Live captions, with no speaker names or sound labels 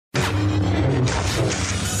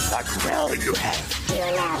what will you have? You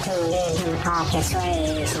are now tuned in to Marcus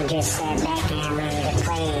Waves, and just sat back and ready to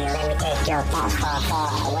play. Let me take your thoughts far,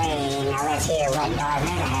 far away. Now let's hear what Darth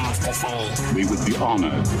Vader has to say. We would be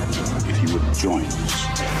honored if you would join us.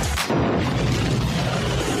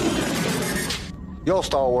 Yo,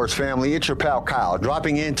 Star Wars family, it's your pal Kyle,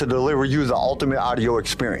 dropping in to deliver you the ultimate audio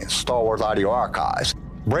experience, Star Wars Audio Archives.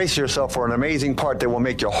 Brace yourself for an amazing part that will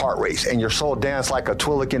make your heart race and your soul dance like a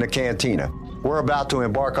Twi'lek in a cantina. We're about to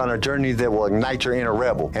embark on a journey that will ignite your inner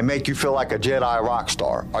rebel and make you feel like a Jedi rock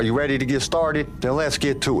star. Are you ready to get started? Then let's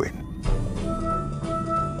get to it.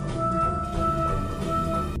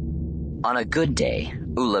 On a good day,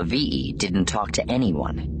 Ula Ve'e didn't talk to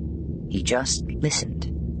anyone. He just listened.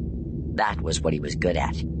 That was what he was good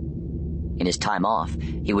at. In his time off,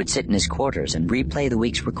 he would sit in his quarters and replay the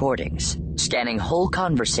week's recordings, scanning whole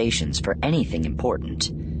conversations for anything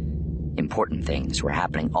important. Important things were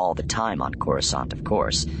happening all the time on Coruscant, of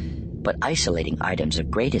course, but isolating items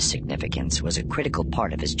of greatest significance was a critical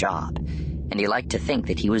part of his job, and he liked to think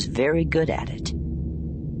that he was very good at it.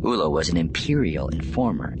 Ula was an Imperial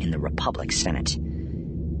informer in the Republic Senate.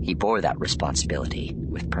 He bore that responsibility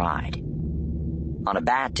with pride. On a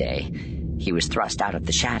bad day, he was thrust out of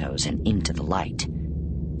the shadows and into the light.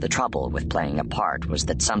 The trouble with playing a part was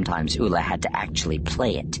that sometimes Ula had to actually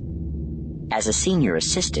play it. As a senior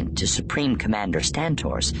assistant to Supreme Commander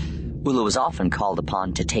Stantors, Ula was often called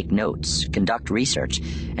upon to take notes, conduct research,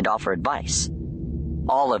 and offer advice.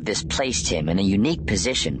 All of this placed him in a unique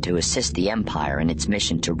position to assist the Empire in its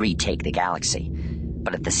mission to retake the galaxy.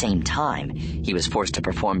 But at the same time, he was forced to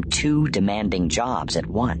perform two demanding jobs at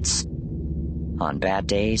once. On bad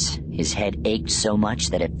days, his head ached so much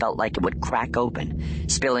that it felt like it would crack open,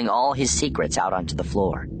 spilling all his secrets out onto the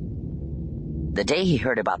floor. The day he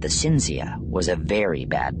heard about the Cinzia was a very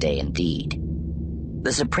bad day indeed.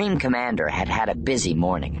 The Supreme Commander had had a busy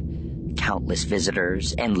morning. Countless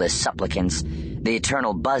visitors, endless supplicants, the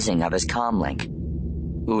eternal buzzing of his comlink.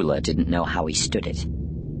 Ula didn't know how he stood it.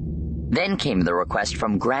 Then came the request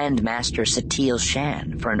from Grand Master Satele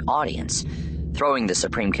Shan for an audience, throwing the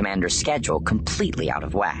Supreme Commander's schedule completely out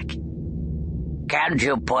of whack. "Can't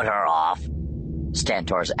you put her off?"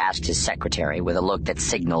 Stantors asked his secretary with a look that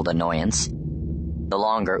signaled annoyance. The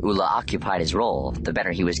longer Ula occupied his role, the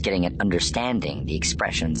better he was getting at understanding the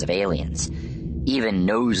expressions of aliens, even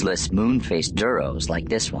noseless moon-faced Duros like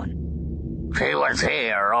this one. "She was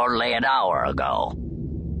here only an hour ago."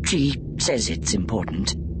 "She says it's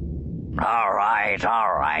important." All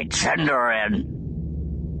right, send her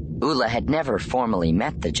in." Ula had never formally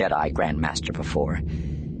met the Jedi Grandmaster before.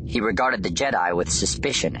 He regarded the Jedi with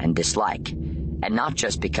suspicion and dislike, and not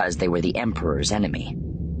just because they were the Emperor's enemy.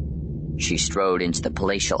 She strode into the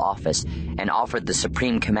palatial office and offered the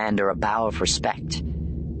Supreme Commander a bow of respect.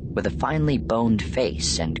 With a finely boned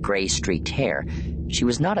face and gray-streaked hair, she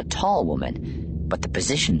was not a tall woman, but the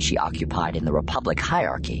position she occupied in the Republic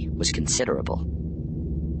hierarchy was considerable.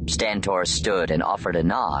 Stantor stood and offered a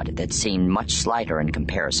nod that seemed much slighter in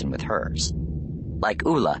comparison with hers. Like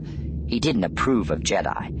Ula, he didn't approve of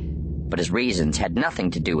Jedi, but his reasons had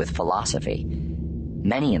nothing to do with philosophy.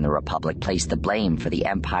 Many in the Republic placed the blame for the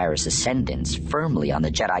Empire's ascendance firmly on the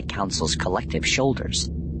Jedi Council's collective shoulders.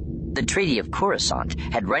 The Treaty of Coruscant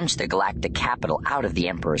had wrenched the galactic capital out of the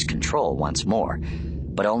Emperor's control once more,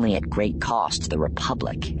 but only at great cost to the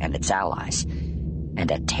Republic and its allies,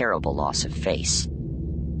 and at terrible loss of face.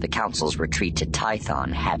 The Council's retreat to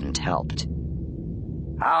Tython hadn't helped.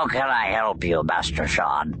 "How can I help you, Master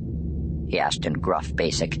Shan?" he asked in gruff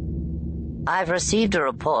basic. "I've received a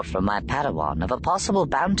report from my Padawan of a possible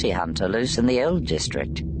bounty hunter loose in the Old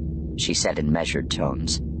District," she said in measured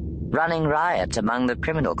tones. "Running riot among the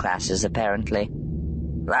criminal classes, apparently."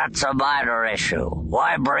 "That's a minor issue.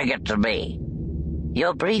 Why bring it to me?"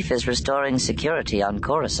 "Your brief is restoring security on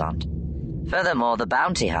Coruscant. Furthermore, the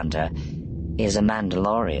bounty hunter is a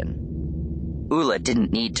Mandalorian." Ula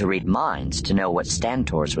didn't need to read minds to know what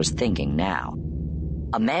Stantors was thinking now.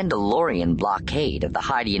 A Mandalorian blockade of the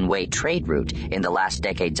Hydian Way trade route in the last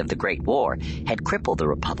decades of the Great War had crippled the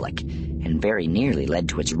Republic and very nearly led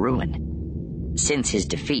to its ruin. Since his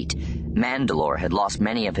defeat, Mandalore had lost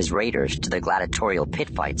many of his raiders to the gladiatorial pit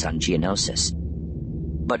fights on Geonosis.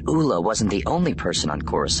 But Ula wasn't the only person on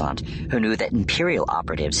Coruscant who knew that Imperial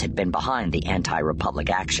operatives had been behind the anti-Republic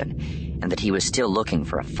action, and that he was still looking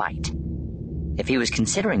for a fight. If he was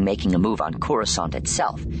considering making a move on Coruscant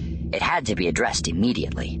itself, it had to be addressed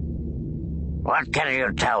immediately. "What can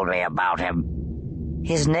you tell me about him?"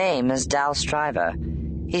 "His name is Dal Striver.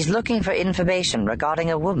 He's looking for information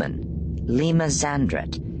regarding a woman, Lima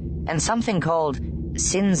Zandret, and something called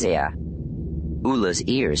Cinzia." Ula's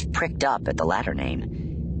ears pricked up at the latter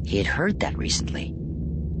name. He had heard that recently.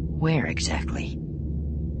 Where exactly?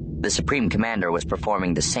 The Supreme Commander was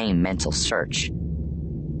performing the same mental search.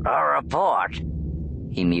 A report,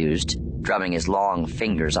 he mused, drumming his long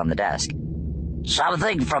fingers on the desk.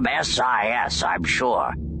 Something from SIS, I'm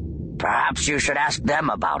sure. Perhaps you should ask them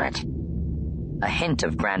about it. A hint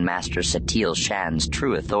of Grandmaster Satil Shan's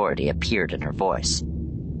true authority appeared in her voice.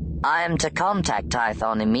 I am to contact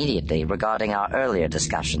Tython immediately regarding our earlier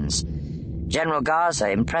discussions. General Garza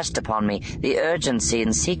impressed upon me the urgency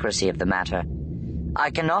and secrecy of the matter. I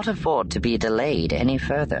cannot afford to be delayed any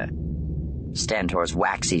further. Stantor's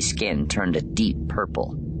waxy skin turned a deep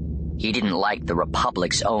purple. He didn't like the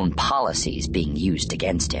Republic's own policies being used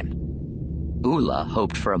against him. Ula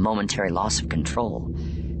hoped for a momentary loss of control,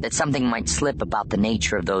 that something might slip about the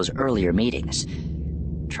nature of those earlier meetings.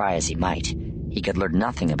 Try as he might, he could learn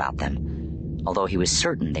nothing about them, although he was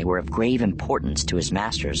certain they were of grave importance to his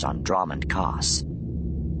masters on Drummond Cos.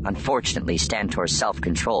 Unfortunately, Stantor's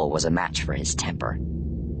self-control was a match for his temper.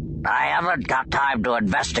 I haven't got time to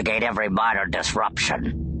investigate every minor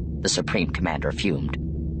disruption, the Supreme Commander fumed.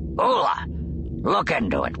 Ula, look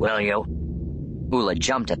into it, will you? Ula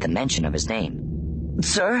jumped at the mention of his name.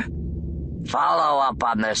 Sir? Follow up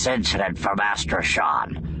on this incident for Master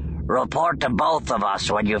Shan. Report to both of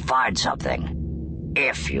us when you find something.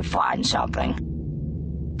 If you find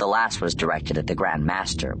something. The last was directed at the Grand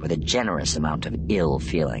Master with a generous amount of ill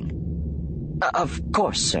feeling. Of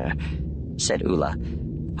course, sir, said Ula,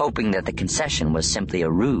 hoping that the concession was simply a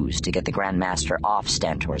ruse to get the Grand Master off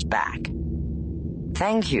Stantor's back.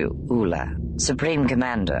 Thank you, Ula, Supreme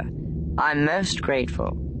Commander. I'm most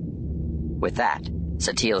grateful. With that,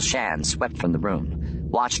 Satil Shan swept from the room,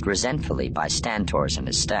 watched resentfully by Stantors and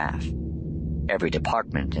his staff. Every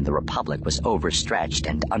department in the Republic was overstretched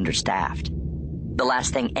and understaffed. The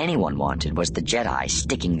last thing anyone wanted was the Jedi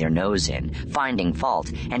sticking their nose in, finding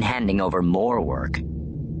fault, and handing over more work.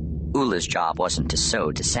 Ula's job wasn't to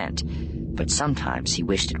sow dissent, but sometimes he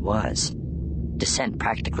wished it was. Dissent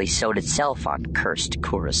practically sowed itself on cursed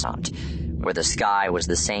Coruscant, where the sky was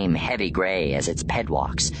the same heavy gray as its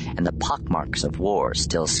pedwalks, and the pockmarks of war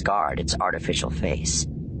still scarred its artificial face.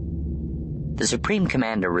 The Supreme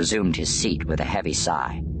Commander resumed his seat with a heavy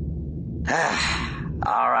sigh.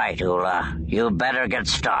 All right, Ula, you better get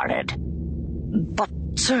started. But,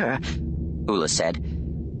 sir, Ula said,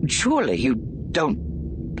 surely you don't...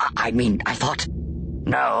 I thought...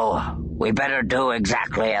 No, we better do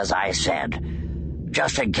exactly as I said,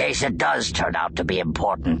 just in case it does turn out to be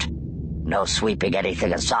important. No sweeping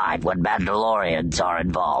anything aside when Mandalorians are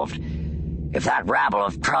involved. If that rabble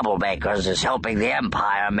of troublemakers is helping the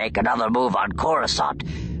Empire make another move on Coruscant,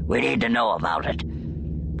 we need to know about it.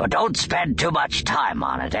 But don't spend too much time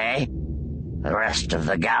on it, eh? The rest of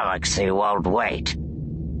the galaxy won't wait.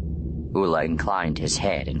 Ula inclined his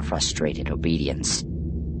head in frustrated obedience.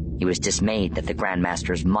 He was dismayed that the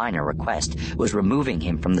Grandmaster's minor request was removing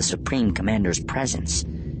him from the Supreme Commander's presence.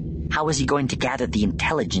 How was he going to gather the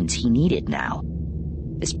intelligence he needed now?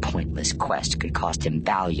 This pointless quest could cost him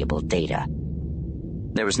valuable data.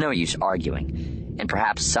 There was no use arguing, and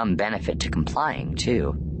perhaps some benefit to complying,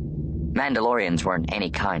 too. Mandalorians weren't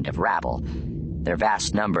any kind of rabble. Their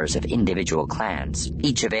vast numbers of individual clans,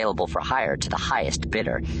 each available for hire to the highest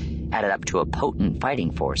bidder, added up to a potent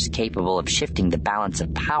fighting force capable of shifting the balance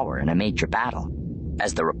of power in a major battle,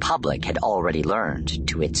 as the Republic had already learned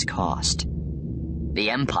to its cost. The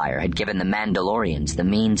Empire had given the Mandalorians the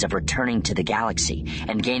means of returning to the galaxy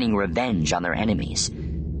and gaining revenge on their enemies,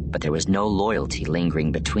 but there was no loyalty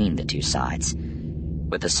lingering between the two sides.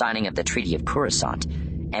 With the signing of the Treaty of Coruscant,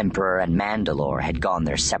 Emperor and Mandalore had gone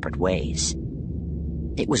their separate ways.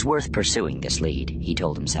 It was worth pursuing this lead, he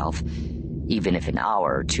told himself, even if an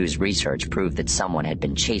hour or two's research proved that someone had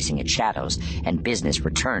been chasing its shadows and business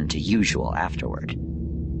returned to usual afterward.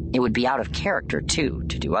 It would be out of character, too,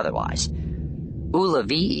 to do otherwise. Ula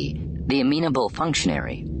VE, the amenable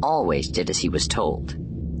functionary, always did as he was told.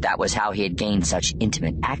 That was how he had gained such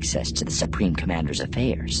intimate access to the Supreme Commander's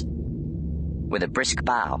affairs. With a brisk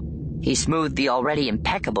bow, he smoothed the already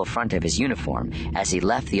impeccable front of his uniform as he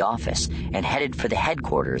left the office and headed for the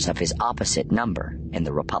headquarters of his opposite number in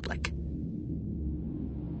the Republic.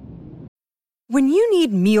 When you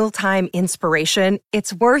need mealtime inspiration,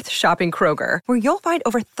 it's worth shopping Kroger, where you'll find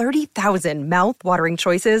over 30,000 mouth-watering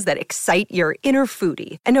choices that excite your inner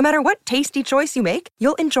foodie. And no matter what tasty choice you make,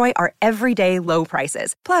 you'll enjoy our everyday low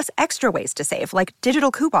prices, plus extra ways to save, like digital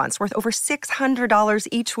coupons worth over $600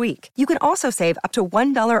 each week. You can also save up to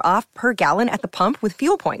 $1 off per gallon at the pump with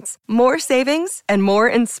fuel points. More savings and more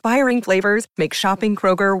inspiring flavors make shopping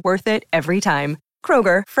Kroger worth it every time.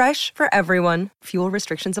 Kroger, fresh for everyone. Fuel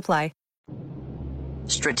restrictions apply.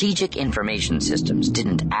 Strategic Information Systems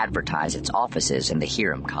didn't advertise its offices in the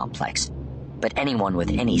Hiram complex, but anyone with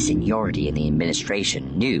any seniority in the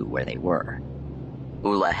administration knew where they were.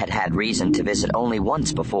 Ula had had reason to visit only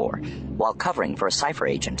once before, while covering for a cipher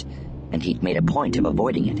agent, and he'd made a point of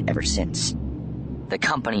avoiding it ever since. The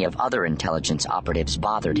company of other intelligence operatives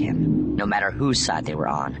bothered him, no matter whose side they were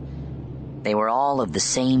on. They were all of the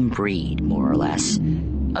same breed, more or less.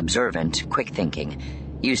 Observant, quick-thinking,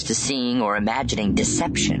 used to seeing or imagining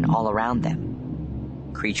deception all around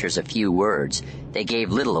them. Creatures of few words, they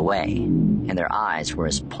gave little away, and their eyes were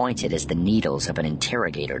as pointed as the needles of an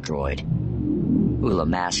interrogator droid. Ula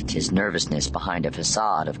masked his nervousness behind a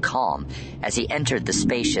facade of calm as he entered the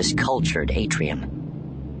spacious, cultured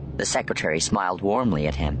atrium. The secretary smiled warmly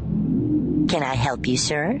at him. Can I help you,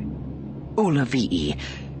 sir? Ula VE,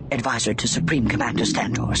 advisor to Supreme Commander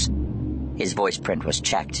Stantors. His voice print was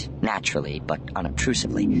checked, naturally but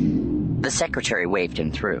unobtrusively. The secretary waved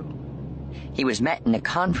him through. He was met in a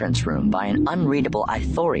conference room by an unreadable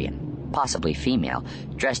Ithorian, possibly female,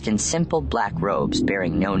 dressed in simple black robes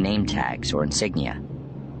bearing no name tags or insignia.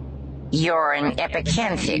 You're an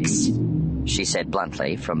Epicanthics, she said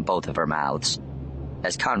bluntly from both of her mouths.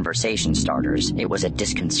 As conversation starters, it was a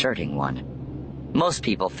disconcerting one. Most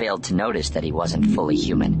people failed to notice that he wasn't fully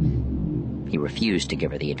human. He refused to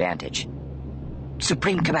give her the advantage.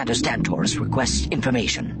 Supreme Commander Stantors requests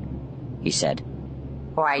information, he said.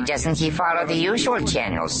 Why doesn't he follow the usual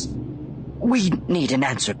channels? We need an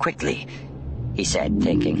answer quickly, he said,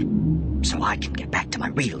 thinking, so I can get back to my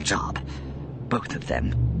real job. Both of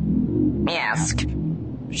them. Ask,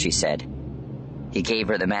 she said. He gave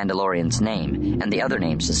her the Mandalorian's name and the other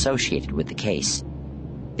names associated with the case.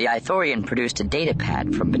 The Ithorian produced a data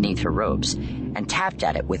pad from beneath her robes and tapped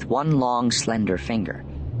at it with one long, slender finger.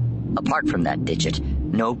 Apart from that digit,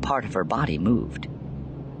 no part of her body moved.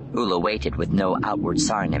 Ula waited with no outward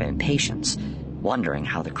sign of impatience, wondering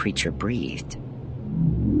how the creature breathed.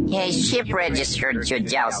 A ship registered to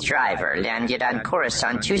Douse Driver landed on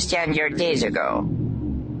Coruscant 2 standard days ago.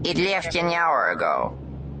 It left an hour ago.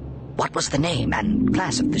 What was the name and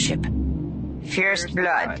class of the ship? First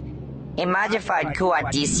Blood, a modified Kuat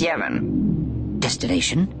D7.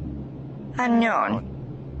 Destination? Unknown.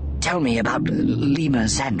 Tell me about Lima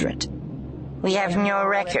Zandrit. We have no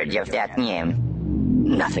record of that name.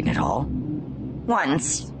 Nothing at all?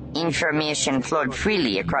 Once, information flowed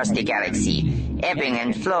freely across the galaxy, ebbing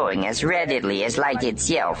and flowing as readily as light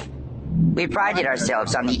itself. We prided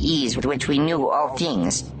ourselves on the ease with which we knew all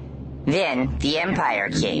things. Then the Empire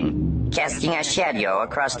came, casting a shadow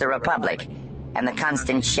across the Republic, and the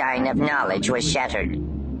constant shine of knowledge was shattered.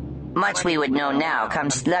 Much we would know now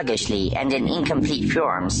comes sluggishly and in incomplete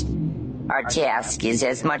forms. Our task is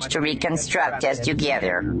as much to reconstruct as to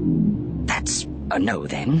gather. That's a no,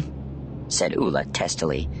 then, said Ula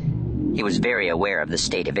testily. He was very aware of the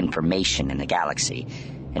state of information in the galaxy,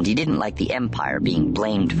 and he didn't like the Empire being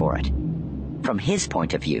blamed for it. From his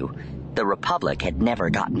point of view, the Republic had never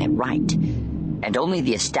gotten it right, and only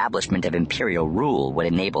the establishment of Imperial rule would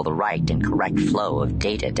enable the right and correct flow of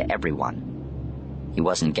data to everyone. He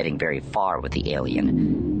wasn't getting very far with the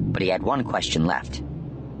alien, but he had one question left.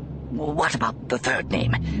 What about the third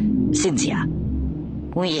name? Cynthia.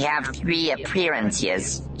 We have 3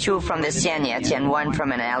 appearances, 2 from the Senate and 1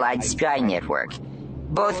 from an allied spy network.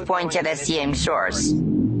 Both point to the same source.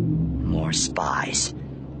 More spies,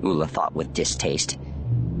 Ula thought with distaste.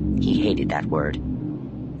 He hated that word.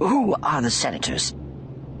 Who are the senators?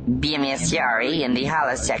 Bimesiari in the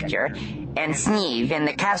Hala sector, and Sneeve in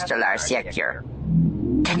the Castellar sector.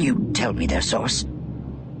 Can you tell me their source?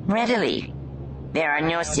 Readily. There are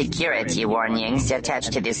no security warnings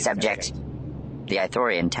attached to this subject. The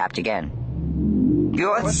Ithorian tapped again.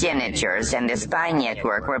 Both senators and the spy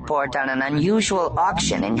network report on an unusual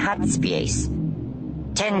auction in Hutt space.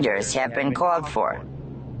 Tenders have been called for.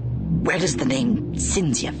 Where does the name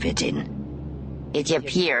Cynthia fit in? It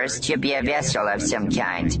appears to be a vessel of some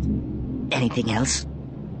kind. Anything else?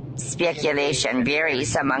 Speculation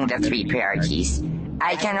varies among the 3 parties.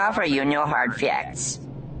 I can offer you no hard facts.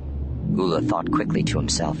 Ula thought quickly to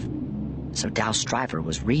himself. So Douse Driver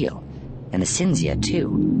was real, and the Cynthia too.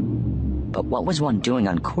 But what was one doing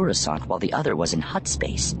on Coruscant while the other was in Hutt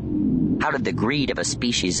space? How did the greed of a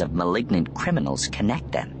species of malignant criminals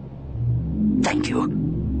connect them? Thank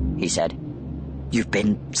you, he said. You've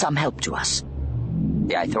been some help to us.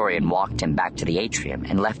 The Ithorian walked him back to the atrium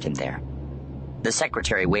and left him there. The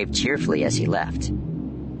secretary waved cheerfully as he left.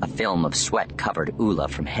 A film of sweat covered Ula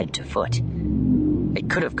from head to foot. It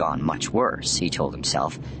could have gone much worse, he told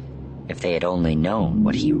himself, if they had only known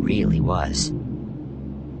what he really was.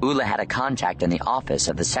 Ula had a contact in the office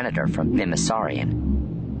of the senator from Bimesarian.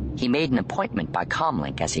 He made an appointment by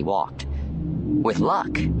comlink as he walked. With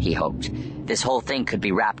luck, he hoped, this whole thing could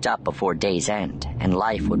be wrapped up before day's end, and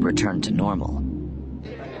life would return to normal.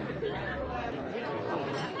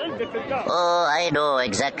 Oh, I know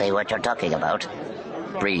exactly what you're talking about,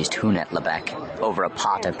 breezed Hunet Lebec over a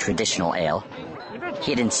pot of traditional ale.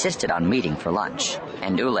 He had insisted on meeting for lunch,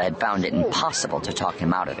 and Ula had found it impossible to talk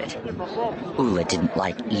him out of it. Ula didn't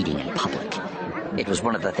like eating in public. It was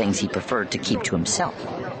one of the things he preferred to keep to himself,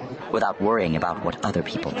 without worrying about what other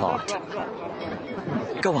people thought.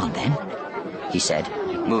 Go on, then, he said,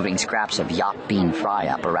 moving scraps of yop bean fry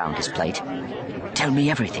up around his plate. Tell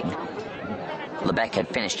me everything. Lebec had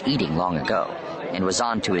finished eating long ago, and was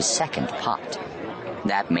on to his second pot.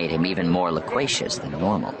 That made him even more loquacious than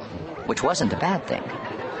normal, which wasn't a bad thing.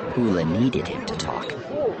 Ula needed him to talk.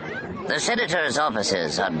 The Senator's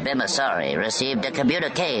offices on Bimasari received a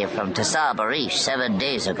communique from Tessa Barish 7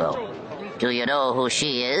 days ago. Do you know who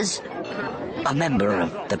she is? A member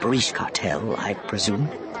of the Barish cartel, I presume?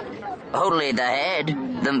 Only the head,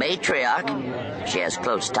 the matriarch. She has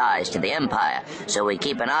close ties to the Empire, so we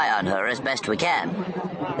keep an eye on her as best we can.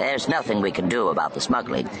 There's nothing we can do about the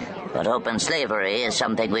smuggling, but open slavery is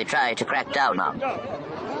something we try to crack down on.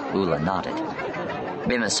 Ula nodded.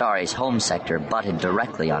 Bimasari's home sector butted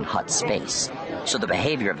directly on Hutt's space, so the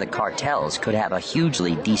behavior of the cartels could have a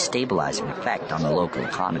hugely destabilizing effect on the local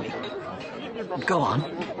economy. Go on.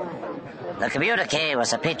 The communique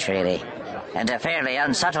was a pitch, really, and a fairly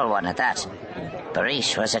unsubtle one at that.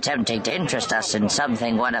 Barish was attempting to interest us in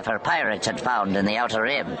something one of her pirates had found in the Outer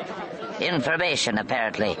Rim. Information,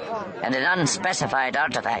 apparently, and an unspecified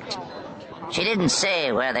artifact. She didn't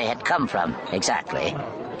say where they had come from, exactly.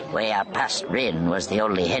 Way up past Rin was the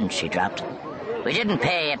only hint she dropped. We didn't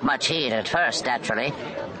pay it much heed at first, naturally.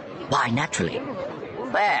 Why naturally?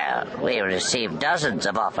 Well, we received dozens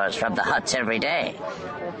of offers from the Hutts every day.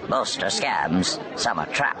 Most are scams, some are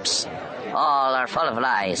traps. All are full of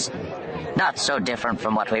lies. Not so different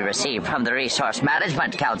from what we receive from the Resource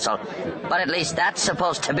Management Council, but at least that's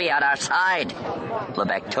supposed to be on our side.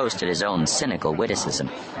 Lebec toasted his own cynical witticism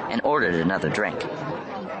and ordered another drink.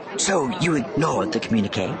 So you ignored the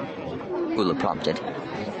communique? Ula prompted.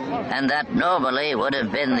 And that normally would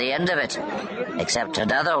have been the end of it. Except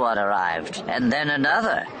another one arrived, and then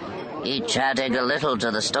another. Each adding a little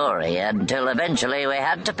to the story, until eventually we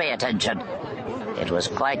had to pay attention. It was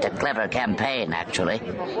quite a clever campaign, actually.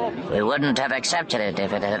 We wouldn't have accepted it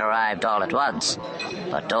if it had arrived all at once,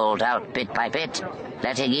 but doled out bit by bit,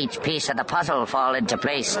 letting each piece of the puzzle fall into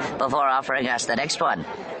place before offering us the next one.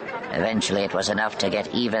 Eventually it was enough to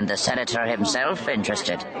get even the Senator himself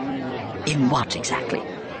interested. In what exactly?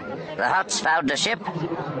 The Hutts found a ship,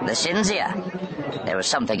 the Shinzia. There was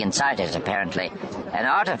something inside it, apparently, an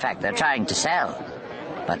artifact they're trying to sell.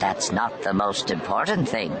 But that's not the most important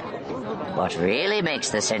thing. What really makes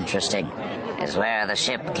this interesting is where the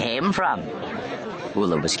ship came from.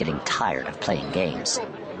 Ula was getting tired of playing games.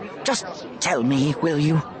 Just tell me, will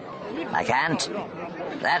you? I can't.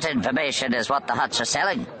 That information is what the Hutts are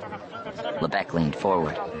selling. Lebec leaned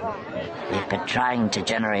forward. We've been trying to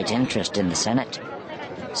generate interest in the Senate.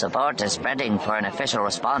 Support is spreading for an official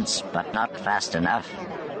response, but not fast enough.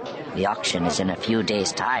 The auction is in a few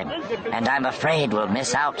days' time, and I'm afraid we'll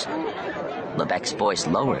miss out. Lebec's voice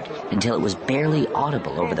lowered until it was barely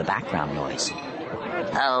audible over the background noise.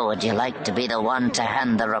 How would you like to be the one to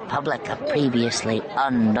hand the Republic a previously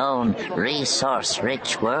unknown,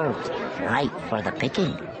 resource-rich world, ripe for the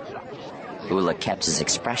picking? Ula kept his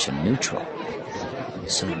expression neutral.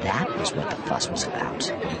 So that was what the fuss was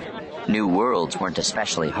about. New worlds weren't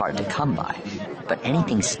especially hard to come by, but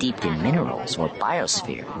anything steeped in minerals or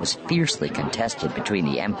biosphere was fiercely contested between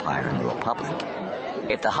the Empire and the Republic.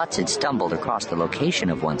 If the Hutts had stumbled across the location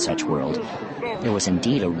of one such world, there was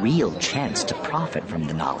indeed a real chance to profit from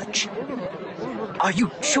the knowledge. Are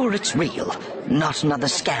you sure it's real, not another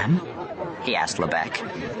scam? He asked Lebec.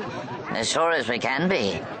 As sure as we can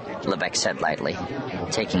be, Lebec said lightly,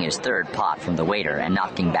 taking his third pot from the waiter and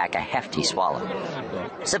knocking back a hefty swallow.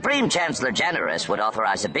 Supreme Chancellor Generous would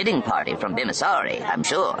authorize a bidding party from Bimasari, I'm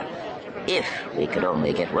sure. If we could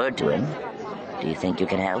only get word to him. Do you think you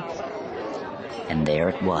can help? And there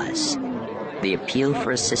it was. The appeal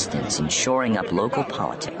for assistance in shoring up local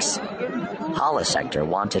politics. Holosector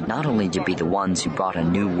wanted not only to be the ones who brought a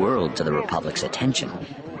new world to the Republic's attention,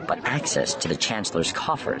 but access to the Chancellor's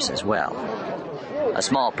coffers as well. A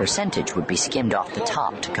small percentage would be skimmed off the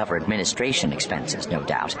top to cover administration expenses, no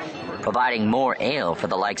doubt, providing more ale for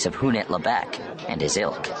the likes of Hunet Lebec and his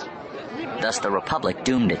ilk. Thus the Republic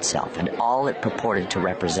doomed itself and all it purported to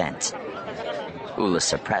represent. Ula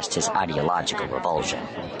suppressed his ideological revulsion.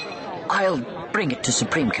 I'll bring it to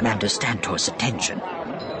Supreme Commander Stantor's attention,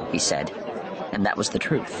 he said, and that was the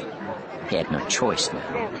truth. He had no choice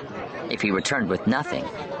now. If he returned with nothing,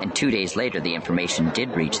 and 2 days later the information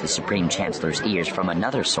did reach the Supreme Chancellor's ears from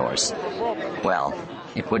another source, well,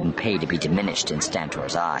 it wouldn't pay to be diminished in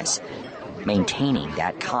Stantor's eyes. Maintaining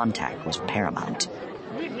that contact was paramount.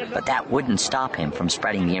 But that wouldn't stop him from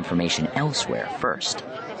spreading the information elsewhere first.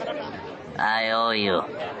 I owe you,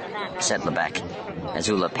 said Lebek, as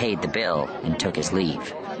Ula paid the bill and took his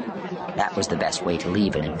leave. That was the best way to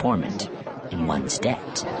leave an informant, in one's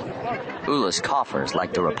debt. Ula's coffers,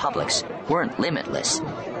 like the Republic's, weren't limitless,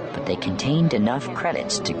 but they contained enough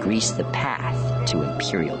credits to grease the path to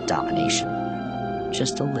imperial domination.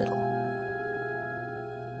 Just a little.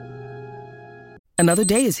 Another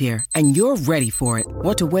day is here, and you're ready for it.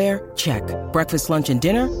 What to wear? Check. Breakfast, lunch, and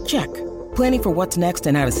dinner? Check. Planning for what's next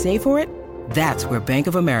and how to save for it? That's where Bank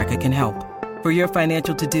of America can help. For your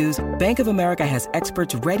financial to-dos, Bank of America has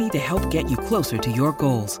experts ready to help get you closer to your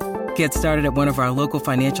goals. Get started at one of our local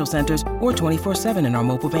financial centers or 24/7 in our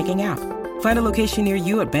mobile banking app. Find a location near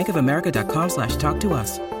you at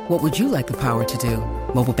bankofamerica.com/talktous. What would you like the power to do?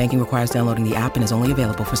 Mobile banking requires downloading the app and is only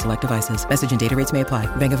available for select devices. Message and data rates may apply.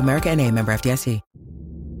 Bank of America N.A., member FDIC.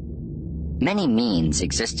 Many means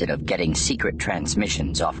existed of getting secret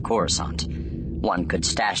transmissions off Coruscant. One could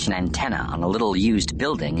stash an antenna on a little used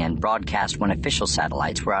building and broadcast when official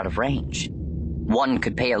satellites were out of range. One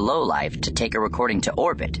could pay a lowlife to take a recording to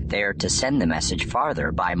orbit, there to send the message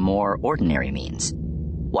farther by more ordinary means.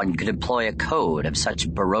 One could employ a code of such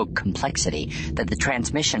baroque complexity that the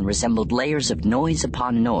transmission resembled layers of noise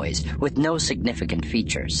upon noise with no significant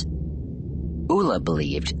features. Ula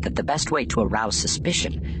believed that the best way to arouse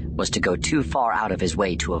suspicion was to go too far out of his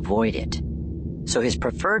way to avoid it. So his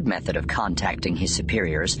preferred method of contacting his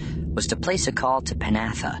superiors was to place a call to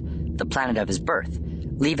Panatha, the planet of his birth,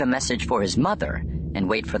 leave a message for his mother, and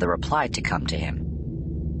wait for the reply to come to him.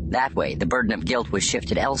 That way, the burden of guilt was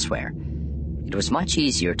shifted elsewhere. It was much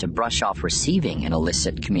easier to brush off receiving an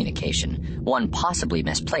illicit communication, one possibly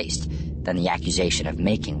misplaced, than the accusation of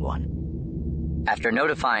making one. After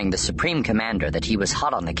notifying the Supreme Commander that he was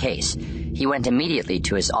hot on the case, he went immediately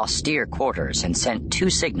to his austere quarters and sent 2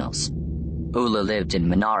 signals. Ula lived in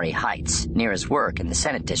Minari Heights, near his work in the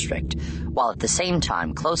Senate District, while at the same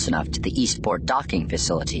time close enough to the Eastport docking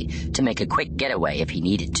facility to make a quick getaway if he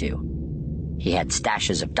needed to. He had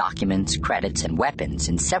stashes of documents, credits, and weapons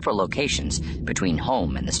in several locations between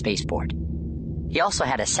home and the spaceport. He also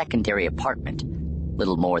had a secondary apartment,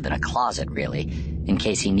 little more than a closet, really, in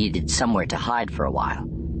case he needed somewhere to hide for a while.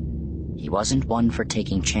 He wasn't one for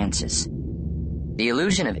taking chances. The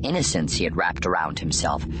illusion of innocence he had wrapped around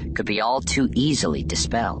himself could be all too easily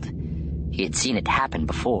dispelled. He had seen it happen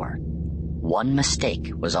before. One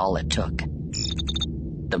mistake was all it took.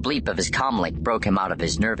 The bleep of his comlink broke him out of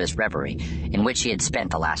his nervous reverie in which he had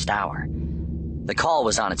spent the last hour. The call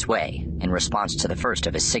was on its way, in response to the first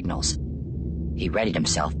of his signals. He readied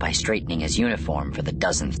himself by straightening his uniform for the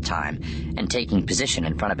dozenth time and taking position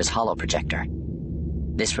in front of his holoprojector.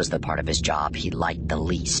 This was the part of his job he liked the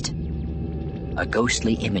least. A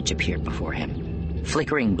ghostly image appeared before him,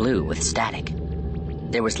 flickering blue with static.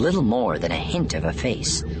 There was little more than a hint of a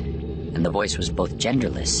face, and the voice was both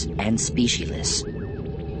genderless and specieless.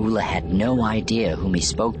 Ula had no idea whom he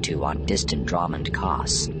spoke to on distant Drummond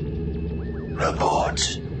Cos. Report,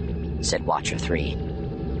 said Watcher 3.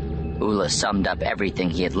 Ula summed up everything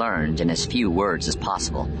he had learned in as few words as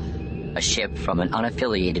possible. A ship from an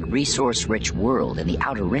unaffiliated, resource-rich world in the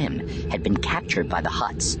Outer Rim had been captured by the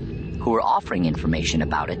Hutts, who were offering information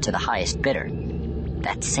about it to the highest bidder.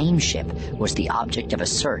 That same ship was the object of a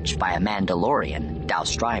search by a Mandalorian,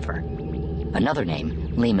 Douse Driver. Another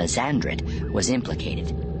name, Lima Zandrid, was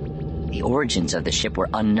implicated. The origins of the ship were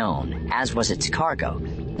unknown, as was its cargo,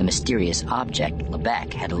 the mysterious object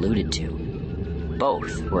Lebek had alluded to.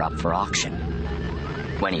 Both were up for auction.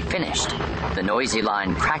 When he finished, the noisy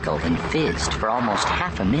line crackled and fizzed for almost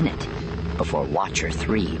half a minute before Watcher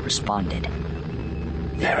 3 responded.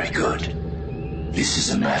 Very good. This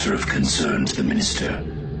is a matter of concern to the Minister.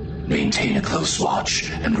 Maintain a close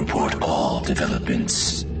watch and report all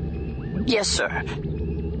developments. Yes, sir.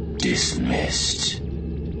 Dismissed.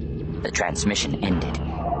 The transmission ended,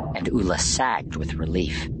 and Ula sagged with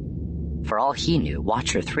relief. For all he knew,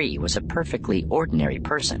 Watcher 3 was a perfectly ordinary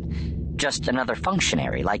person, just another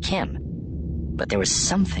functionary like him. But there was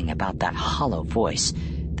something about that hollow voice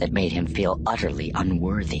that made him feel utterly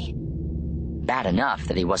unworthy. Bad enough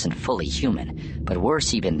that he wasn't fully human, but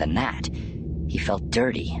worse even than that, he felt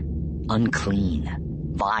dirty,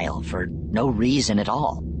 unclean, vile for no reason at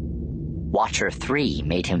all. Watcher 3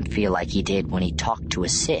 made him feel like he did when he talked to a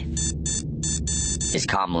Sith. His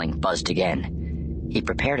comlink buzzed again. He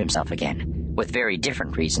prepared himself again, with very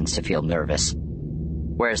different reasons to feel nervous.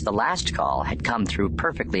 Whereas the last call had come through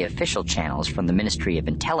perfectly official channels from the Ministry of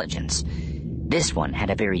Intelligence, this one had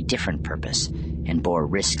a very different purpose and bore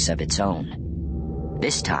risks of its own.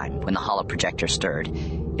 This time, when the holoprojector stirred,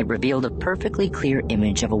 it revealed a perfectly clear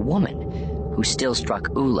image of a woman who still struck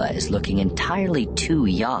Ula as looking entirely too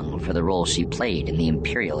young for the role she played in the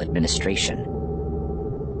Imperial administration.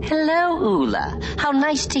 Hello, Ula. How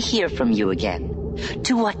nice to hear from you again.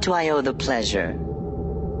 To what do I owe the pleasure?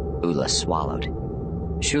 Ula swallowed.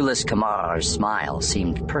 Shulas Kamar's smile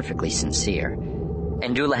seemed perfectly sincere,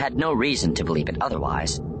 and Ula had no reason to believe it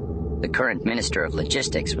otherwise. The current Minister of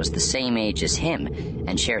Logistics was the same age as him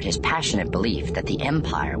and shared his passionate belief that the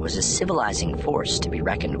Empire was a civilizing force to be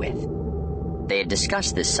reckoned with. They had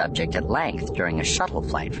discussed this subject at length during a shuttle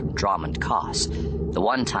flight from Drummond Kos, the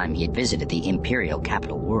one time he had visited the Imperial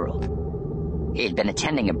capital world. He had been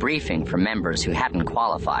attending a briefing for members who hadn't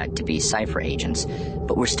qualified to be cipher agents,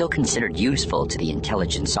 but were still considered useful to the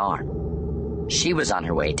intelligence arm. She was on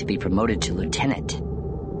her way to be promoted to lieutenant.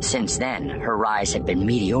 Since then, her rise had been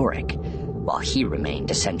meteoric, while he remained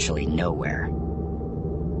essentially nowhere.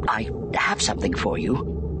 I have something for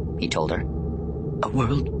you, he told her. A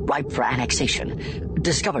world ripe for annexation,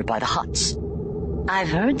 discovered by the Hutts. I've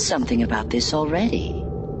heard something about this already.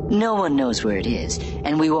 No one knows where it is,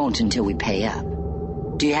 and we won't until we pay up.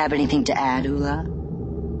 Do you have anything to add, Ula?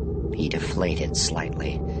 He deflated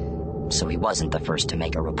slightly, so he wasn't the first to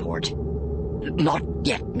make a report. Not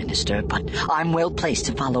yet, Minister, but I'm well placed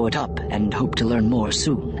to follow it up and hope to learn more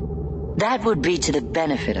soon. That would be to the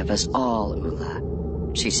benefit of us all,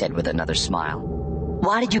 Ula, she said with another smile.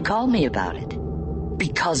 Why did you call me about it?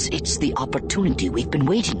 Because it's the opportunity we've been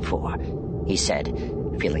waiting for, he said,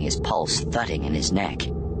 feeling his pulse thudding in his neck.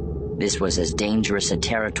 This was as dangerous a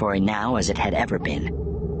territory now as it had ever been.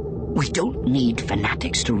 We don't need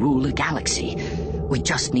fanatics to rule a galaxy. We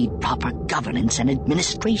just need proper governance and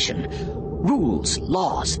administration. Rules,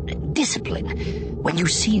 laws, discipline. When you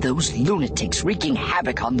see those lunatics wreaking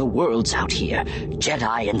havoc on the worlds out here,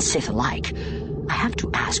 Jedi and Sith alike, I have to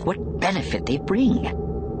ask what benefit they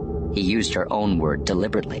bring. He used her own word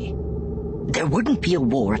deliberately. There wouldn't be a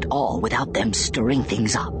war at all without them stirring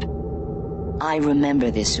things up. I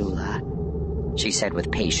remember this, Ula, she said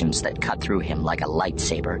with patience that cut through him like a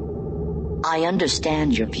lightsaber. I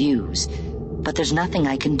understand your views, but there's nothing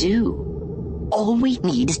I can do. All we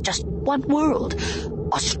need is just one world,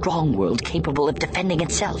 a strong world capable of defending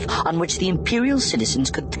itself, on which the Imperial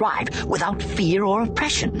citizens could thrive without fear or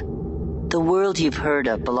oppression. The world you've heard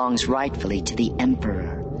of belongs rightfully to the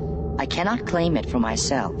Emperor. I cannot claim it for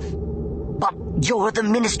myself. But you're the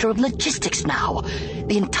Minister of Logistics now.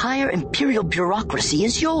 The entire Imperial bureaucracy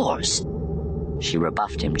is yours. She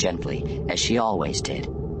rebuffed him gently, as she always did.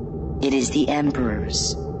 It is the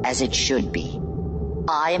Emperor's, as it should be.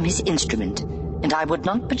 I am his instrument, and I would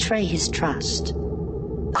not betray his trust.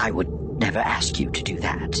 I would never ask you to do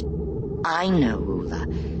that. I know, Ula.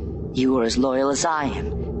 You are as loyal as I am,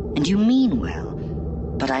 and you mean well,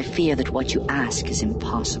 but I fear that what you ask is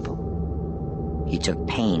impossible. He took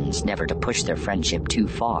pains never to push their friendship too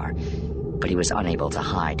far, but he was unable to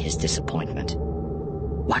hide his disappointment.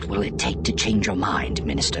 What will it take to change your mind,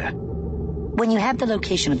 Minister? When you have the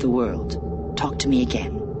location of the world, talk to me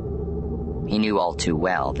again. He knew all too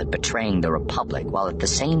well that betraying the Republic while at the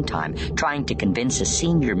same time trying to convince a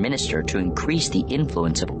senior minister to increase the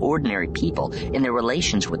influence of ordinary people in their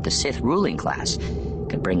relations with the Sith ruling class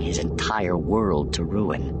could bring his entire world to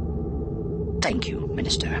ruin. Thank you,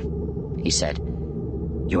 Minister, he said.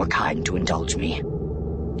 You are kind to indulge me.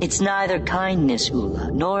 It's neither kindness,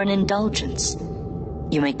 Ula, nor an indulgence.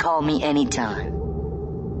 You may call me any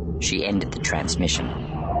time. She ended the transmission,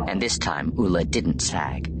 and this time Ula didn't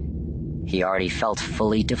sag. He already felt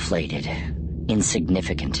fully deflated,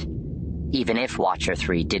 insignificant. Even if Watcher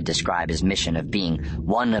 3 did describe his mission of being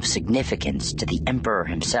one of significance to the Emperor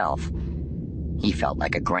himself, he felt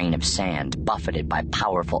like a grain of sand buffeted by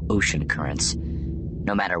powerful ocean currents.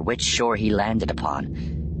 No matter which shore he landed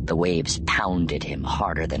upon, the waves pounded him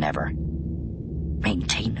harder than ever.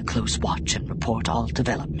 Maintain a close watch and report all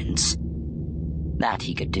developments. That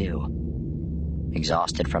he could do.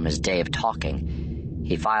 Exhausted from his day of talking,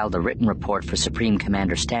 he filed a written report for Supreme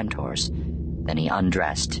Commander Stantors. Then he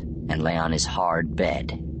undressed and lay on his hard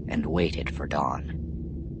bed and waited for dawn.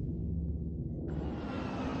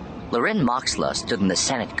 Lorin Moxla stood in the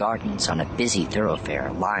Senate gardens on a busy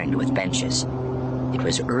thoroughfare lined with benches. It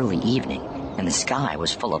was early evening, and the sky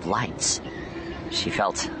was full of lights. She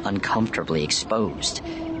felt uncomfortably exposed,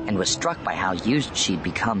 and was struck by how used she'd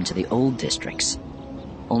become to the old districts.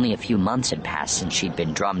 only a few months had passed since she'd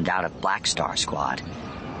been drummed out of Black Star Squad,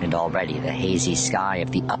 and already the hazy sky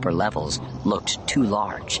of the upper levels looked too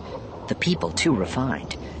large, the people too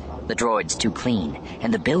refined, the droids too clean,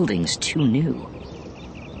 and the buildings too new.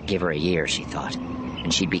 Give her a year, she thought,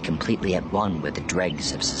 and she'd be completely at one with the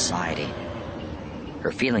dregs of society.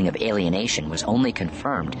 Her feeling of alienation was only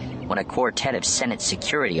confirmed when a quartet of Senate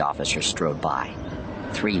security officers strode by.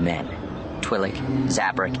 3 men, Twi'lek,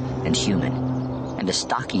 Zabrak, and Human, and a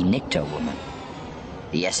stocky Nikto woman.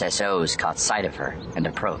 The SSOs caught sight of her and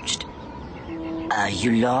approached. "Are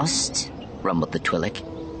you lost?" rumbled the Twi'lek.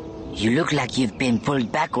 "You look like you've been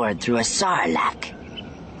pulled backward through a sarlacc."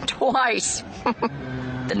 "Twice!"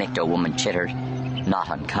 the Nikto woman chittered, not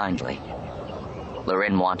unkindly.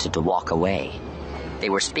 Loren wanted to walk away. They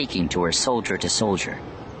were speaking to her soldier to soldier,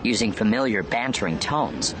 using familiar bantering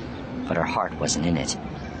tones, but her heart wasn't in it.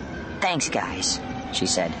 "Thanks, guys," she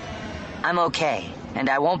said. "I'm okay, and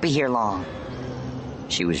I won't be here long."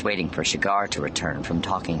 She was waiting for Shigar to return from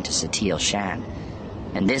talking to Satele Shan,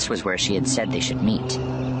 and this was where she had said they should meet.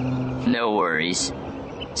 "No worries,"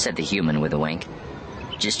 said the human with a wink.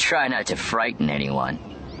 "Just try not to frighten anyone."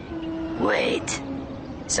 "Wait,"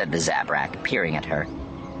 said the Zabrak, peering at her.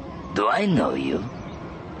 "Do I know you?"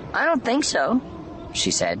 "I don't think so,"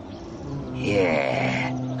 she said.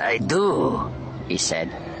 "Yeah, I do," he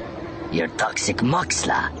said. "You're Toxic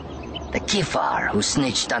Moxla, the Kifar who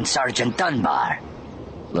snitched on Sergeant Dunbar."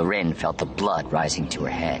 Loren felt the blood rising to her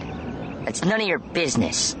head. "It's none of your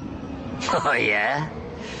business." "Oh, yeah?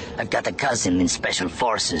 I've got a cousin in Special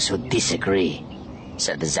Forces who'd disagree,"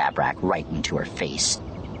 said the Zabrak right into her face.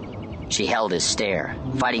 She held his stare,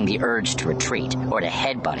 fighting the urge to retreat or to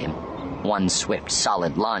headbutt him. One swift,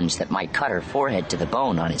 solid lunge that might cut her forehead to the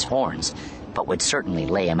bone on his horns, but would certainly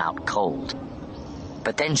lay him out cold.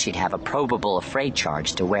 But then she'd have a probable afraid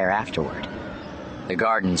charge to wear afterward. The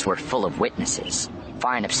gardens were full of witnesses,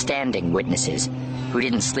 fine upstanding witnesses, who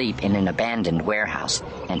didn't sleep in an abandoned warehouse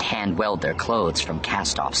and hand-weld their clothes from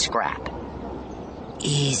cast-off scrap.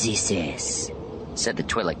 "Easy, sis," said the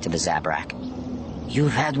Twi'lek to the Zabrak.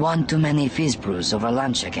 "You've had one too many fizz brews over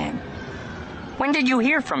lunch again." "When did you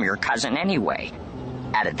hear from your cousin, anyway?"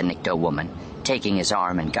 added the Nikto woman, taking his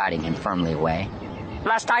arm and guiding him firmly away.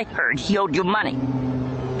 "Last I heard, he owed you money."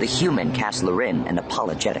 The human cast Loren an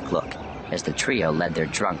apologetic look as the trio led their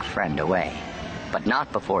drunk friend away, but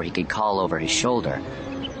not before he could call over his shoulder,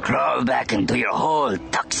 "Crawl back into your hole,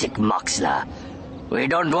 Toxic Moxla. We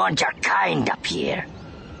don't want your kind up here."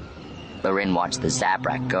 Loren watched the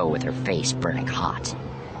Zabrak go with her face burning hot.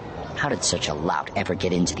 How did such a lout ever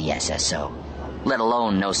get into the SSO, let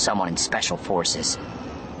alone know someone in Special Forces?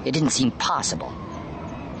 It didn't seem possible.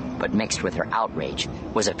 But mixed with her outrage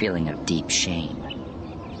was a feeling of deep shame.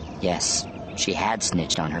 Yes, she had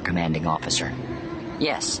snitched on her commanding officer.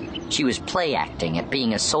 Yes, she was play-acting at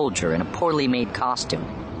being a soldier in a poorly made costume,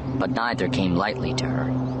 but neither came lightly to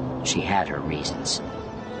her. She had her reasons.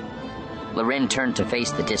 Loren turned to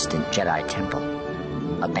face the distant Jedi Temple,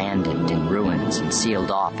 abandoned in ruins and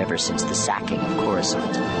sealed off ever since the sacking of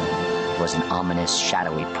Coruscant. It was an ominous,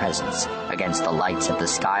 shadowy presence against the lights of the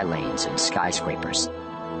sky lanes and skyscrapers,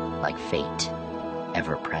 like fate,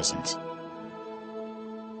 ever present.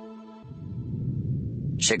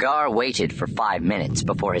 Shigar waited for 5 minutes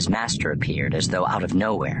before his master appeared as though out of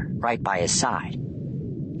nowhere, right by his side.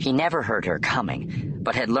 He never heard her coming,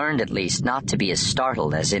 but had learned at least not to be as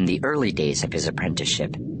startled as in the early days of his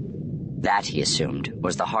apprenticeship. That, he assumed,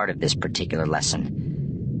 was the heart of this particular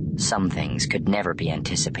lesson. Some things could never be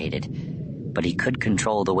anticipated, but he could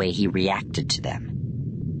control the way he reacted to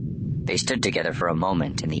them. They stood together for a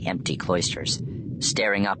moment in the empty cloisters,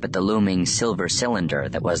 staring up at the looming silver cylinder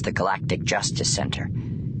that was the Galactic Justice Center.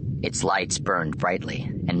 Its lights burned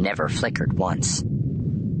brightly and never flickered once.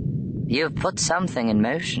 "You've put something in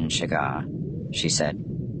motion, Shigar," she said.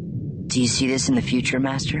 "Do you see this in the future,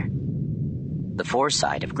 Master?" The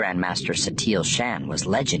foresight of Grandmaster Satele Shan was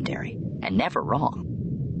legendary and never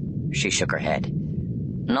wrong. She shook her head.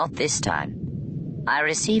 "Not this time. I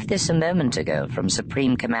received this a moment ago from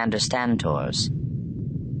Supreme Commander Stantors."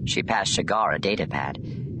 She passed Shigar a datapad,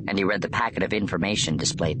 and he read the packet of information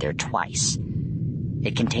displayed there twice.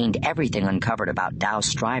 It contained everything uncovered about Dow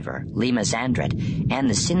Striver, Lima Zandret, and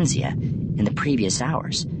the Cinzia in the previous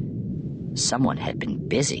hours. Someone had been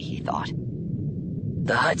busy, he thought.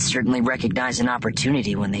 "The Hutts certainly recognize an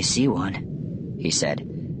opportunity when they see one," he said,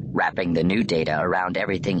 wrapping the new data around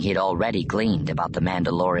everything he'd already gleaned about the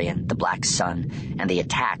Mandalorian, the Black Sun, and the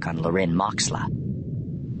attack on Loren Moxla.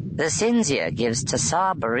 "The Cinzia gives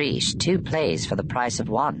Tassar Barish 2 plays for the price of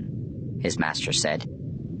 1, his master said.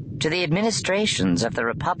 To the administrations of the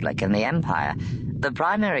Republic and the Empire, the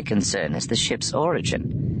primary concern is the ship's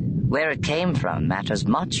origin. Where it came from matters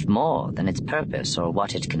much more than its purpose or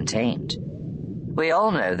what it contained. We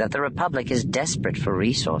all know that the Republic is desperate for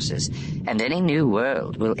resources, and any new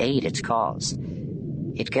world will aid its cause.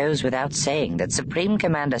 It goes without saying that Supreme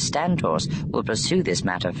Commander Stantos will pursue this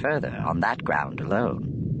matter further on that ground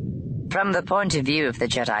alone. From the point of view of the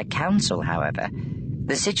Jedi Council, however,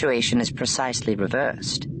 the situation is precisely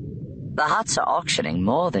reversed. The Hutts are auctioning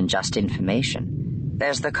more than just information.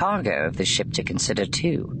 There's the cargo of the ship to consider,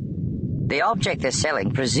 too. The object they're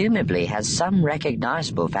selling presumably has some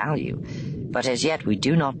recognizable value, but as yet we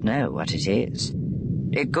do not know what it is.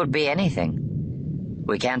 It could be anything.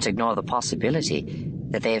 We can't ignore the possibility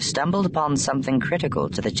that they have stumbled upon something critical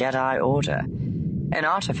to the Jedi Order. An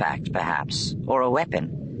artifact, perhaps, or a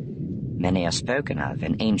weapon. Many are spoken of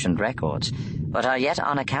in ancient records, but are yet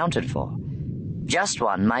unaccounted for. Just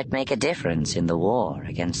one might make a difference in the war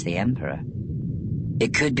against the Emperor.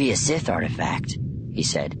 "It could be a Sith artifact," he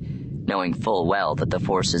said, knowing full well that the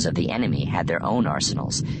forces of the enemy had their own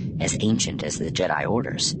arsenals, as ancient as the Jedi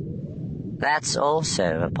Orders. That's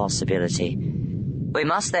also a possibility. We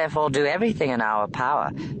must therefore do everything in our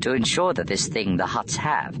power to ensure that this thing the Hutts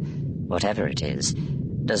have, whatever it is,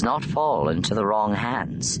 does not fall into the wrong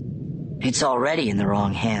hands. "It's already in the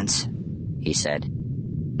wrong hands," he said.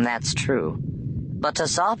 "That's true. But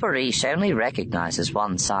Tassal Barish only recognizes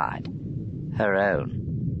one side, her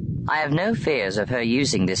own. I have no fears of her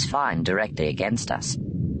using this find directly against us.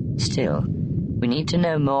 Still, we need to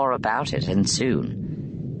know more about it, and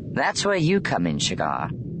soon. That's where you come in,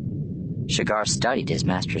 Shigar." Shigar studied his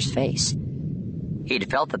master's face.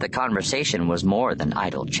 He'd felt that the conversation was more than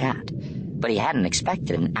idle chat, but he hadn't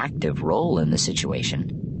expected an active role in the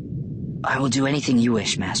situation. "I will do anything you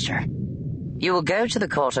wish, Master." "You will go to the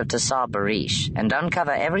court of Tassal Barish and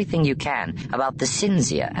uncover everything you can about the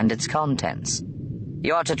Cinzia and its contents.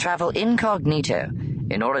 You are to travel incognito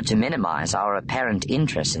in order to minimize our apparent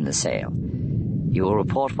interest in the sale. You will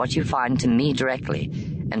report what you find to me directly,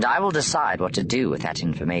 and I will decide what to do with that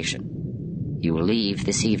information. You will leave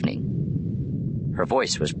this evening." Her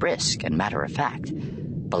voice was brisk and matter-of-fact,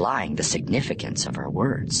 belying the significance of her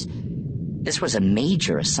words. This was a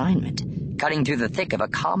major assignment, cutting through the thick of a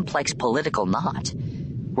complex political knot.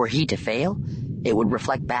 Were he to fail, it would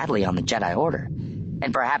reflect badly on the Jedi Order,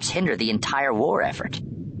 and perhaps hinder the entire war effort.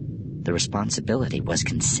 The responsibility was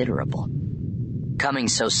considerable. Coming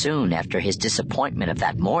so soon after his disappointment of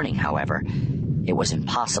that morning, however, it was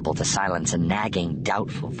impossible to silence a nagging,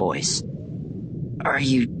 doubtful voice. "Are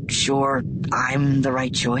you sure I'm the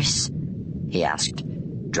right choice?" he asked,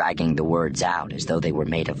 dragging the words out as though they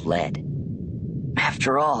were made of lead.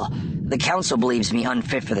 "After all, the Council believes me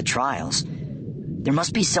unfit for the trials. There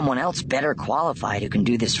must be someone else better qualified who can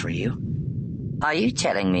do this for you." "Are you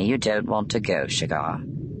telling me you don't want to go, Shigar?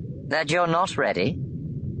 That you're not ready?"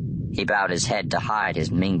 He bowed his head to hide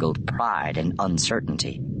his mingled pride and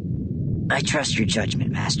uncertainty. "I trust your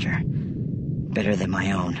judgment, Master, better than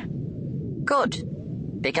my own." "Good,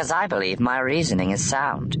 because I believe my reasoning is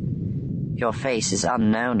sound. Your face is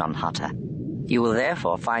unknown on Hutta. You will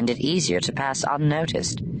therefore find it easier to pass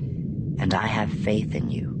unnoticed, and I have faith in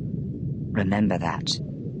you. Remember that.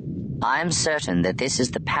 I'm certain that this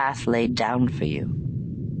is the path laid down for you."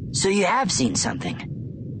 "So you have seen something?"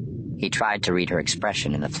 He tried to read her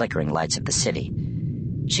expression in the flickering lights of the city.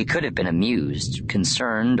 She could have been amused,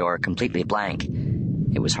 concerned, or completely blank.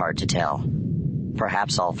 It was hard to tell.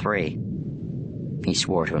 Perhaps all three. He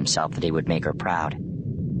swore to himself that he would make her proud.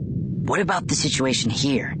 "What about the situation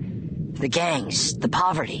here? The gangs, the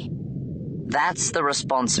poverty?" "That's the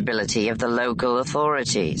responsibility of the local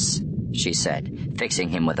authorities," she said, fixing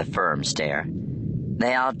him with a firm stare.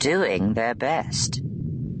 "They are doing their best."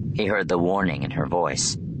 He heard the warning in her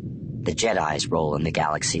voice. The Jedi's role in the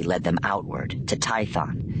galaxy led them outward, to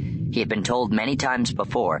Tython. He had been told many times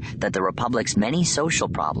before that the Republic's many social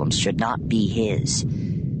problems should not be his,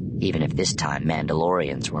 even if this time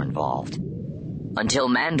Mandalorians were involved. Until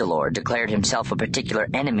Mandalore declared himself a particular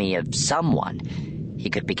enemy of someone, he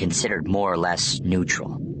could be considered more or less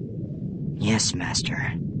neutral. "Yes,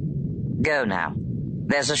 Master." "Go now.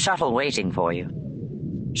 There's a shuttle waiting for you."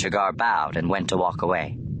 Shigar bowed and went to walk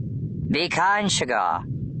away. "Be kind, Shigar,"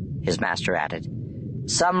 his master added.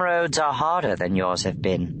 "Some roads are harder than yours have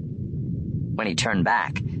been." When he turned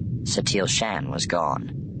back, Satil Shan was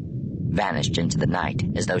gone, vanished into the night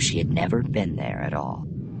as though she had never been there at all.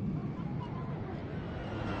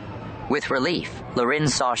 With relief, Lorin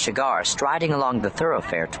saw Shigar striding along the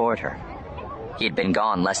thoroughfare toward her. He had been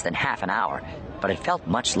gone less than half an hour, but it felt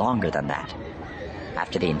much longer than that.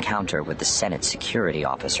 After the encounter with the Senate security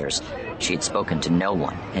officers, she had spoken to no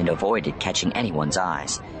one and avoided catching anyone's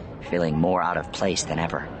eyes, feeling more out of place than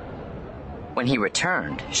ever. When he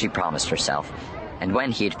returned, she promised herself, and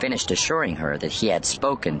when he had finished assuring her that he had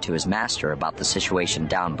spoken to his master about the situation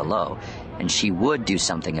down below, and she would do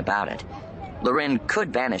something about it, Loren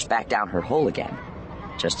could vanish back down her hole again,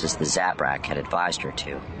 just as the Zabrak had advised her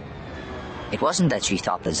to. It wasn't that she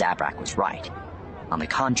thought the Zabrak was right. On the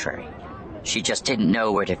contrary, she just didn't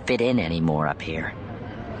know where to fit in anymore up here.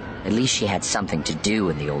 At least she had something to do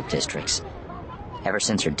in the old districts. Ever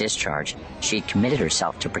since her discharge, she had committed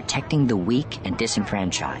herself to protecting the weak and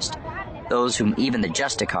disenfranchised, those whom even the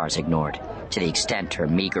Justicars ignored, to the extent her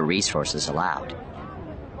meager resources allowed.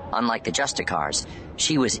 Unlike the Justicars,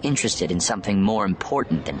 she was interested in something more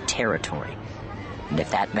important than territory, and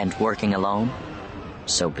if that meant working alone,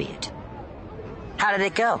 so be it. How did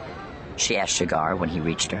it go? She asked Shigar when he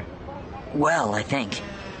reached her. Well, I think.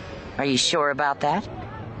 Are you sure about that?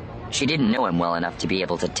 She didn't know him well enough to be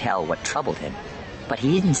able to tell what troubled him, but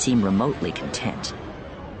he didn't seem remotely content.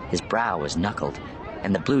 His brow was knuckled,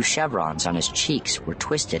 and the blue chevrons on his cheeks were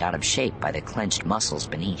twisted out of shape by the clenched muscles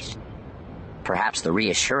beneath. Perhaps the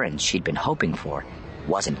reassurance she'd been hoping for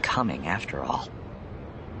wasn't coming after all.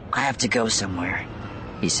 I have to go somewhere,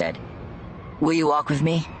 he said. Will you walk with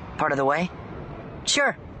me, part of the way?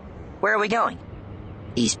 Sure. Where are we going?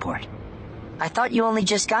 Eastport. I thought you only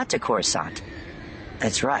just got to Coruscant.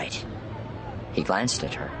 That's right. He glanced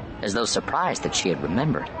at her, as though surprised that she had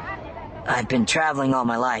remembered. I've been traveling all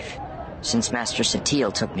my life, since Master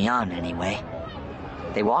Satele took me on, anyway.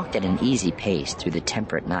 They walked at an easy pace through the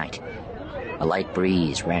temperate night. A light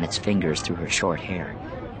breeze ran its fingers through her short hair,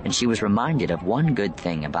 and she was reminded of one good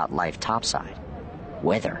thing about life topside: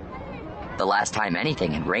 weather. The last time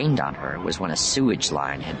anything had rained on her was when a sewage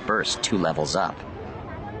line had burst 2 levels up.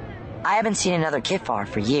 I haven't seen another Kifar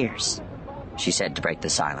for years, she said to break the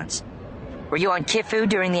silence. Were you on Kiffu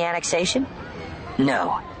during the annexation?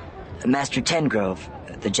 No. Master Tengrove,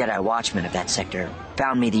 the Jedi Watchman of that sector,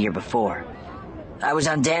 found me the year before. I was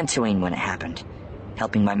on Dantooine when it happened,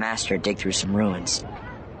 helping my master dig through some ruins.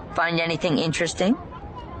 Find anything interesting?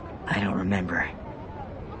 I don't remember.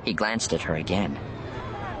 He glanced at her again.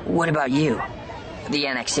 What about you? The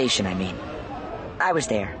annexation, I mean. I was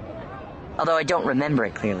there, although I don't remember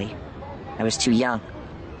it clearly. I was too young.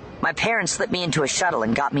 My parents slipped me into a shuttle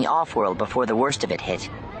and got me off-world before the worst of it hit.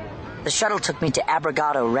 The shuttle took me to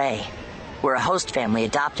Abrogado Ray, where a host family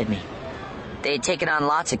adopted me. They had taken on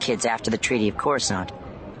lots of kids after the Treaty of Coruscant,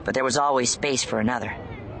 but there was always space for another.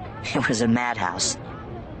 It was a madhouse.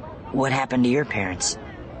 What happened to your parents?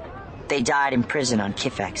 They died in prison on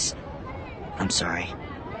Kifex. I'm sorry,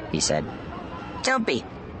 he said. Don't be.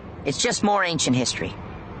 It's just more ancient history.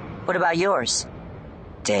 What about yours?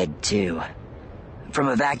 Dead, too. From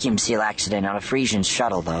a vacuum seal accident on a Frisian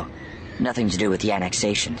shuttle, though. Nothing to do with the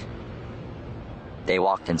annexation. They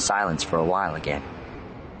walked in silence for a while again,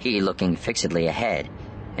 he looking fixedly ahead,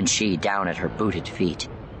 and she down at her booted feet.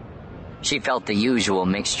 She felt the usual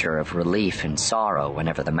mixture of relief and sorrow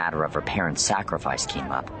whenever the matter of her parents' sacrifice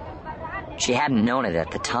came up. She hadn't known it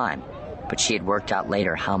at the time, but she had worked out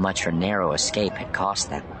later how much her narrow escape had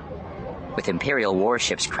cost them. With Imperial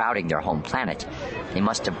warships crowding their home planet, they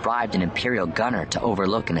must have bribed an Imperial gunner to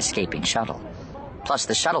overlook an escaping shuttle, plus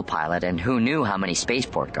the shuttle pilot and who knew how many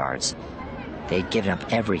spaceport guards. They'd given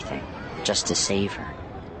up everything just to save her.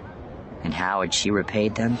 And how had she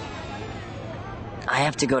repaid them? I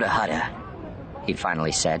have to go to Hutta, he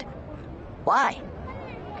finally said. Why?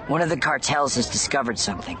 One of the cartels has discovered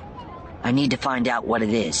something. I need to find out what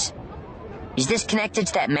it is. Is this connected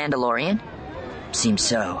to that Mandalorian? Seems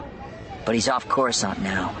so. But he's off Coruscant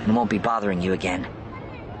now and won't be bothering you again.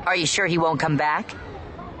 Are you sure he won't come back?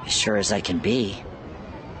 As sure as I can be.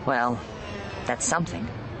 Well, that's something,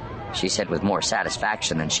 she said with more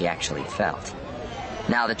satisfaction than she actually felt.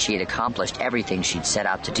 Now that she had accomplished everything she'd set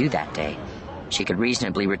out to do that day, she could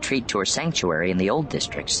reasonably retreat to her sanctuary in the old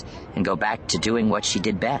districts and go back to doing what she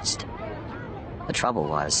did best. The trouble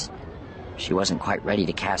was, she wasn't quite ready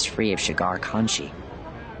to cast free of Shigar Kanshi.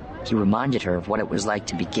 He reminded her of what it was like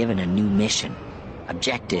to be given a new mission.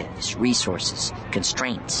 Objectives, resources,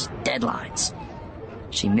 constraints, deadlines.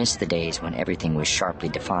 She missed the days when everything was sharply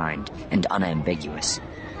defined and unambiguous.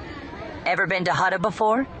 Ever been to Hutta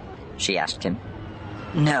before? She asked him.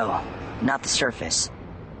 No, not the surface.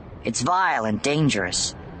 It's vile and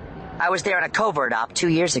dangerous. I was there on a covert op 2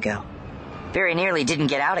 years ago. Very nearly didn't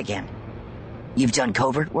get out again. You've done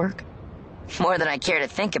covert work? More than I care to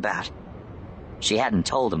think about. She hadn't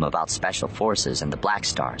told him about Special Forces and the Black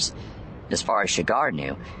Stars. As far as Shigar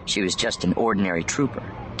knew, she was just an ordinary trooper,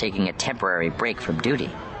 taking a temporary break from duty.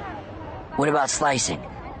 "What about slicing?"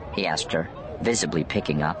 he asked her, visibly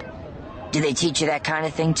picking up. "Do they teach you that kind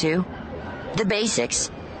of thing, too?" "The basics.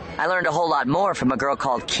 I learned a whole lot more from a girl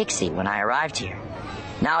called Kixie when I arrived here.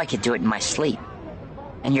 Now I could do it in my sleep.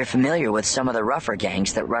 And you're familiar with some of the rougher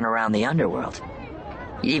gangs that run around the underworld.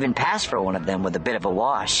 You'd even pass for one of them with a bit of a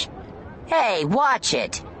wash." "Hey, watch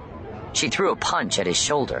it!" She threw a punch at his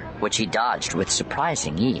shoulder, which he dodged with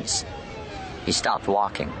surprising ease. He stopped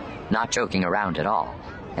walking, not joking around at all,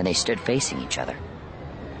 and they stood facing each other.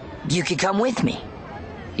 "You could come with me,"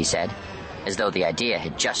 he said, as though the idea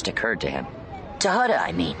had just occurred to him. "To Hutta,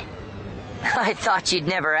 I mean." "I thought you'd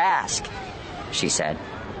never ask," she said.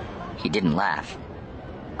 He didn't laugh.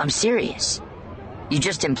 "I'm serious. You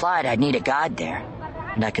just implied I'd need a guide there,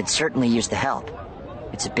 and I could certainly use the help.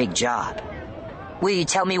 It's a big job. Will you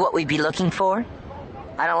tell me what we'd be looking for?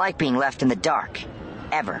 I don't like being left in the dark.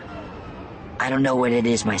 Ever. I don't know what it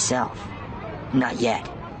is myself. Not yet.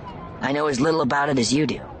 I know as little about it as you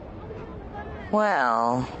do."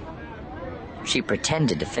 "Well..." She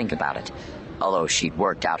pretended to think about it, although she'd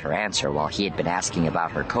worked out her answer while he had been asking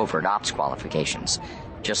about her covert ops qualifications,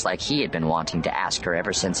 just like he had been wanting to ask her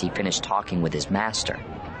ever since he finished talking with his master.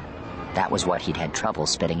 That was what he'd had trouble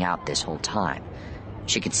spitting out this whole time.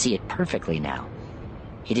 She could see it perfectly now.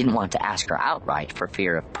 He didn't want to ask her outright for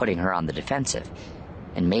fear of putting her on the defensive,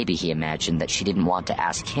 and maybe he imagined that she didn't want to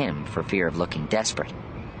ask him for fear of looking desperate.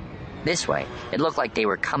 This way, it looked like they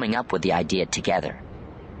were coming up with the idea together.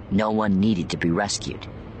 No one needed to be rescued.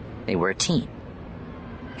 They were a team.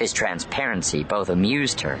 His transparency both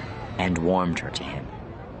amused her and warmed her to him.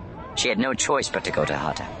 She had no choice but to go to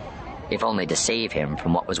Hutta, if only to save him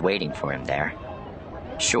from what was waiting for him there.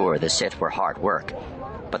 Sure, the Sith were hard work,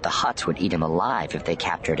 but the Hutts would eat him alive if they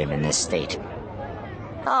captured him in this state.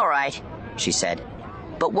 "All right," she said,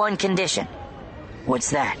 "but one condition."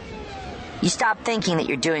 "What's that?" "You stop thinking that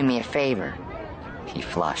you're doing me a favor." He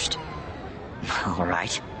flushed. "All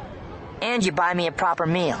right." "And you buy me a proper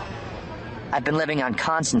meal. I've been living on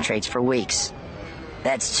concentrates for weeks.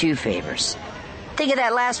 That's 2 favors. Think of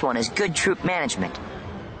that last one as good troop management.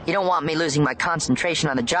 You don't want me losing my concentration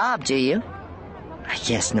on the job, do you?" "I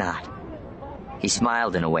guess not." He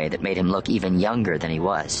smiled in a way that made him look even younger than he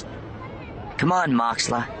was. "Come on,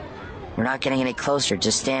 Moxla. We're not getting any closer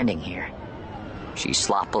just standing here." She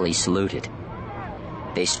sloppily saluted.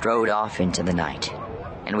 They strode off into the night,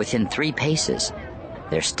 and within 3 paces,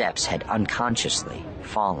 their steps had unconsciously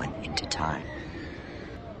fallen into time.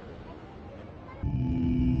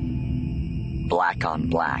 Black on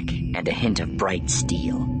black, and a hint of bright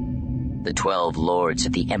steel. The 12 lords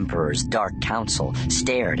of the Emperor's Dark Council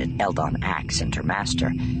stared at Eldon Axe and her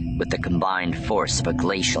master with the combined force of a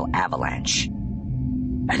glacial avalanche.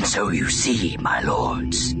 "And so you see, my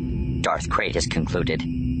lords," Darth Kratos concluded,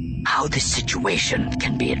 "how this situation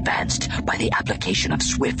can be advanced by the application of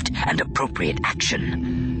swift and appropriate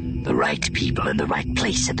action. The right people in the right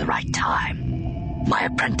place at the right time. My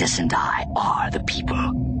apprentice and I are the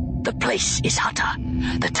people. The place is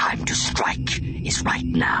Hutta. The time to strike is right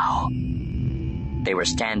now." They were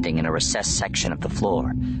standing in a recessed section of the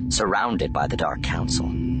floor, surrounded by the Dark Council.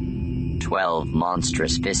 12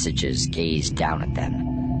 monstrous visages gazed down at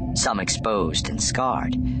them, some exposed and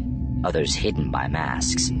scarred, others hidden by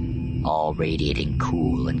masks, all radiating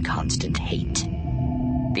cool and constant hate.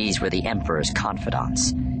 These were the Emperor's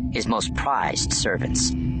confidants, his most prized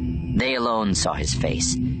servants. They alone saw his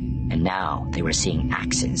face, and now they were seeing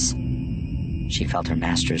Axe's. She felt her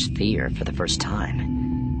master's fear for the first time,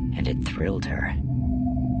 and it thrilled her.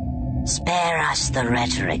 "Spare us the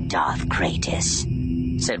rhetoric, Darth Kratos,"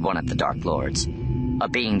 said one of the Dark Lords, a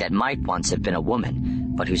being that might once have been a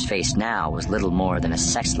woman, but whose face now was little more than a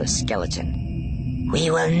sexless skeleton. "We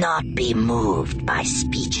will not be moved by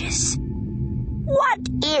speeches. What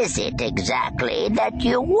is it exactly that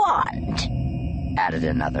you want?" added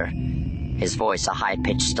another, his voice a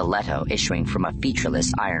high-pitched stiletto issuing from a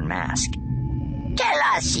featureless iron mask. "Tell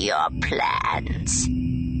us your plans."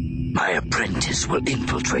 "My apprentice will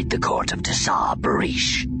infiltrate the court of Tassar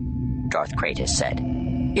Barish," Darth Kratos said,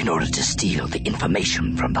 "in order to steal the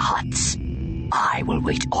information from the Hutts. I will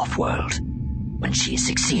wait off-world. When she has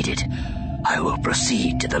succeeded, I will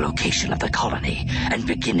proceed to the location of the colony and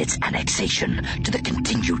begin its annexation to the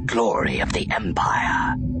continued glory of the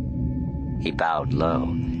Empire." He bowed low,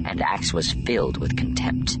 and Axe was filled with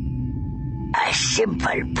contempt. "A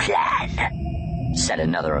simple plan," said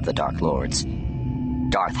another of the Dark Lords.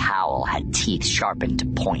 Darth Howl had teeth sharpened to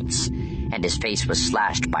points, and his face was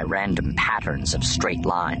slashed by random patterns of straight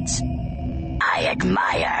lines. "I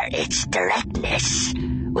admire its directness.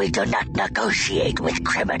 We do not negotiate with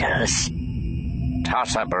criminals."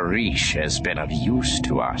 Tata Barish has been of use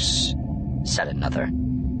to us, said another.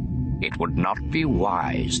 It would not be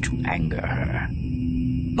wise to anger her.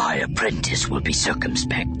 My apprentice will be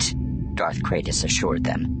circumspect, Darth Kratos assured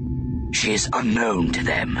them. She is unknown to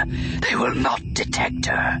them. They will not detect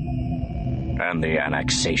her. And the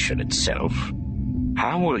annexation itself?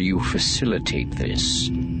 How will you facilitate this?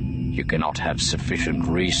 You cannot have sufficient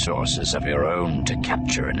resources of your own to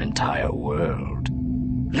capture an entire world.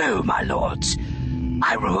 No, my lords.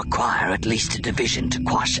 I will require at least a division to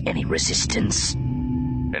quash any resistance.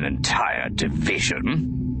 An entire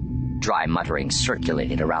division? Dry mutterings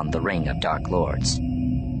circulated around the ring of Dark Lords.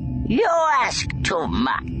 You ask too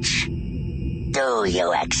much. Do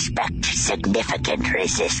you expect significant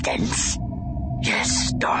resistance?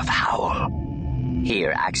 Yes, Darth Howl.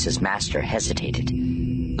 Here, Axe's master hesitated.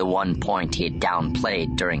 The one point he had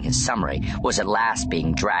downplayed during his summary was at last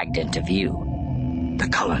being dragged into view. The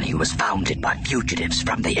colony was founded by fugitives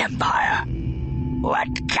from the Empire. What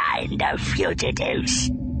kind of fugitives?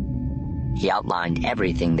 He outlined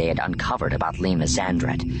everything they had uncovered about Lima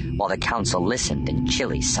Xandret, while the council listened in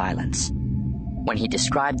chilly silence. When he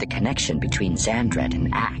described the connection between Xandret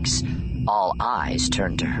and Axe, all eyes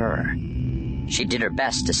turned to her. She did her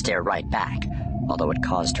best to stare right back, although it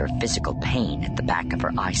caused her physical pain at the back of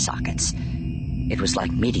her eye sockets. It was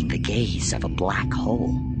like meeting the gaze of a black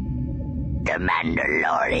hole. The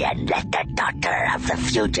Mandalorian let the daughter of the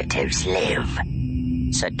fugitives live,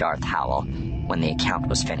 said Darth Howl when the account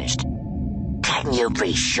was finished. Can you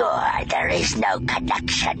be sure there is no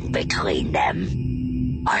connection between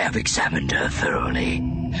them? I have examined her thoroughly.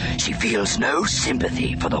 She feels no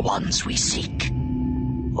sympathy for the ones we seek.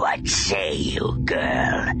 What say you,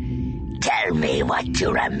 girl? Tell me what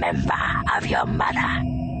you remember of your mother.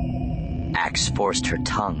 Axe forced her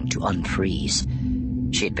tongue to unfreeze.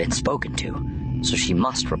 She had been spoken to, so she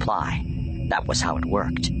must reply. That was how it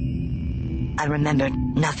worked. I remember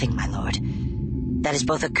nothing, my lord. That is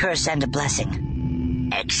both a curse and a blessing.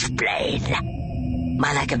 Explain.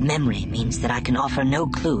 My lack of memory means that I can offer no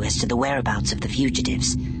clue as to the whereabouts of the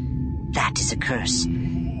fugitives. That is a curse,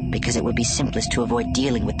 because it would be simplest to avoid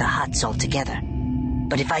dealing with the Hutts altogether.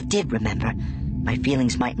 But if I did remember, my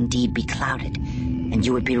feelings might indeed be clouded, and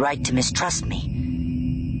you would be right to mistrust me.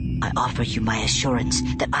 I offer you my assurance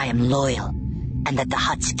that I am loyal, and that the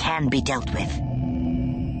Hutts can be dealt with.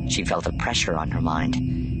 She felt a pressure on her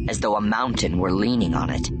mind, as though a mountain were leaning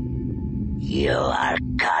on it. You are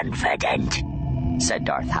confident, said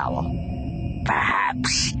Darth Howl.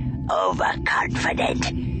 Perhaps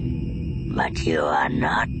overconfident, but you are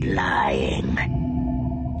not lying.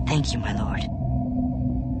 Thank you, my lord.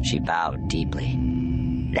 She bowed deeply.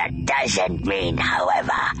 That doesn't mean,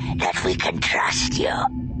 however, that we can trust you.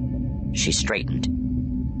 She straightened.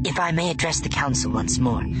 If I may address the council once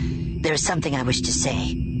more, there is something I wish to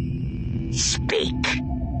say. Speak,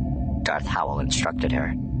 Darth Howl instructed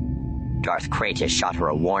her. Darth Kratos shot her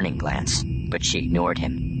a warning glance, but she ignored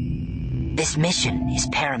him. This mission is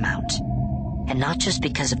paramount, and not just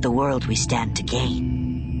because of the world we stand to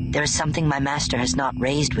gain. There is something my master has not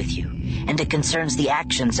raised with you, and it concerns the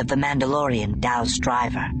actions of the Mandalorian Dao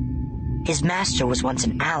Striver. His master was once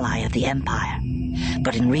an ally of the Empire,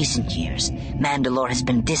 but in recent years, Mandalore has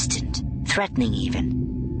been distant, threatening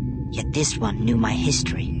even. Yet this one knew my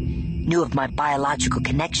history, knew of my biological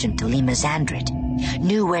connection to Lima Xandret,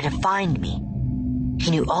 knew where to find me.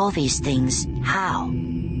 He knew all these things how?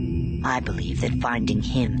 I believe that finding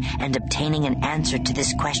him and obtaining an answer to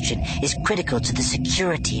this question is critical to the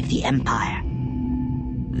security of the Empire.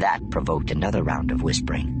 That provoked another round of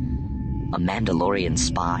whispering. A Mandalorian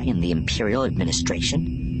spy in the Imperial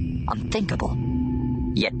administration? Unthinkable.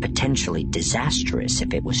 Yet potentially disastrous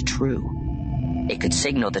if it was true. It could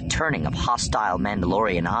signal the turning of hostile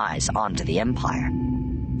Mandalorian eyes onto the Empire.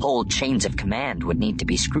 Whole chains of command would need to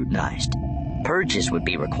be scrutinized. Purges would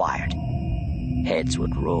be required. Heads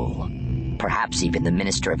would roll. Perhaps even the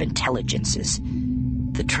Minister of Intelligences.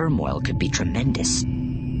 The turmoil could be tremendous.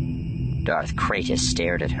 Darth Kratos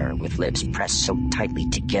stared at her with lips pressed so tightly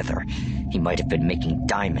together he might have been making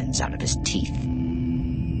diamonds out of his teeth.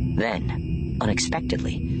 Then,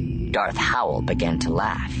 unexpectedly, Darth Howl began to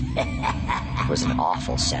laugh. It was an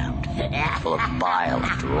awful sound, full of bile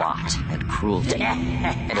and rot and cruelty,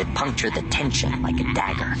 and it punctured the tension like a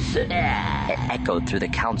dagger. It echoed through the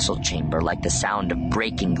council chamber like the sound of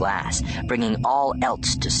breaking glass, bringing all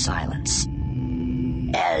else to silence.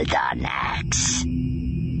 Eldon Axe,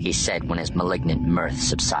 he said when his malignant mirth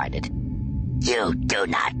subsided. You do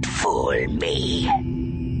not fool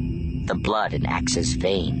me. The blood in Axe's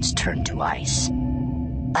veins turned to ice.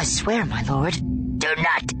 I swear, my lord. Do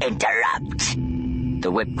not interrupt.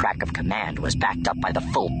 The whip crack of command was backed up by the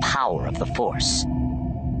full power of the Force.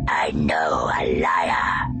 I know a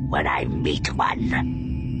liar when I meet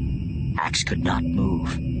one. Axe could not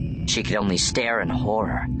move. She could only stare in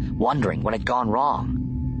horror, wondering what had gone wrong.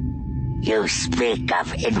 You speak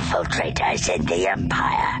of infiltrators in the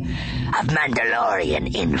Empire, of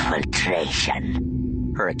Mandalorian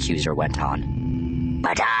infiltration, her accuser went on.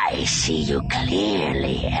 But I see you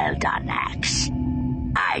clearly, Eldon Axe.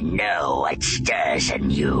 I know what stirs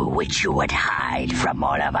in you which you would hide from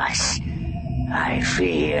all of us. I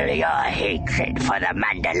feel your hatred for the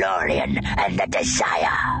Mandalorian and the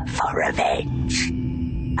desire for revenge.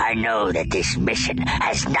 I know that this mission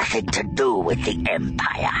has nothing to do with the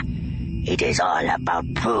Empire. It is all about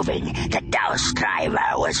proving that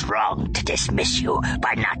Dowstriver was wrong to dismiss you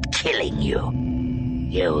by not killing you.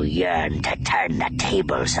 You yearn to turn the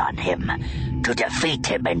tables on him, to defeat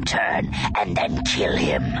him in turn, and then kill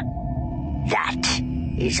him. That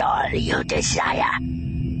is all you desire.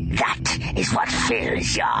 That is what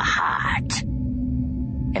fills your heart.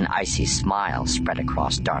 An icy smile spread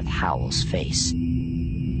across Darth Howell's face.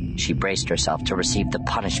 She braced herself to receive the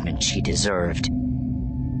punishment she deserved.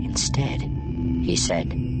 Instead, he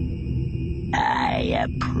said, I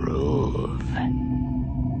approve.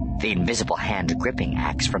 The invisible hand gripping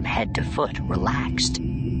Axe from head to foot relaxed.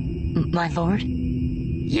 My lord?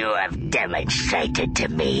 You have demonstrated to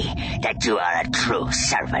me that you are a true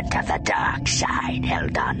servant of the dark side,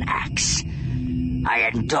 Eldon Axe.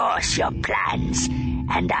 I endorse your plans,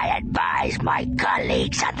 and I advise my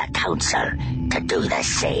colleagues on the Council to do the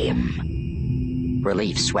same.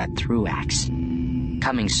 Relief swept through Axe.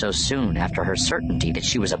 Coming so soon after her certainty that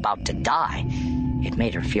she was about to die, it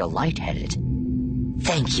made her feel lightheaded.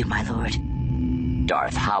 Thank you, my lord.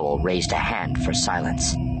 Darth Howell raised a hand for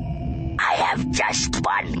silence. I have just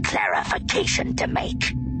one clarification to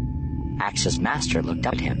make. Axe's master looked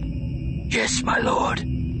up at him. Yes, my lord.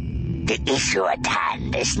 The issue at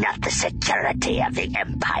hand is not the security of the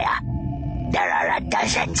Empire. There are a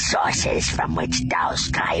dozen sources from which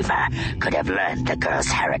Dowstriver could have learned the girl's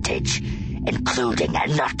heritage, including,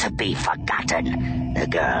 and not to be forgotten, the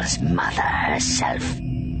girl's mother herself.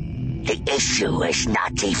 The issue is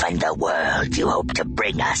not even the world you hope to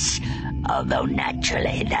bring us, although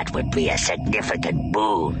naturally that would be a significant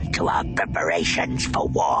boon to our preparations for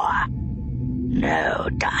war. No,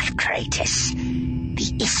 Darth Kratos,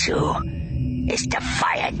 the issue is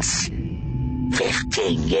defiance.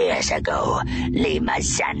 15 years ago, Lima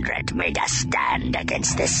Xandret made a stand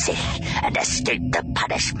against the Sith and escaped the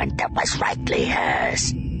punishment that was rightly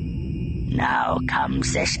hers. Now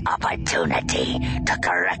comes this opportunity to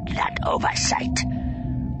correct that oversight.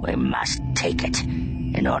 We must take it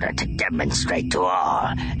in order to demonstrate to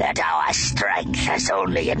all that our strength has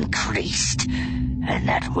only increased and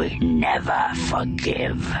that we never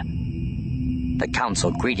forgive. The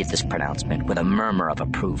council greeted this pronouncement with a murmur of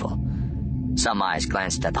approval. Some eyes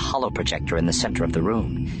glanced at the holoprojector in the center of the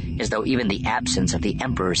room, as though even the absence of the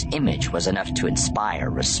Emperor's image was enough to inspire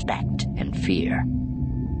respect and fear.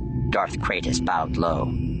 Darth Kratos bowed low.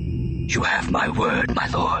 You have my word, my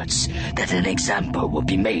lords, that an example will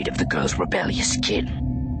be made of the girl's rebellious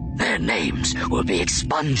kin. Their names will be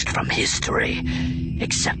expunged from history,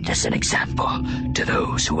 except as an example to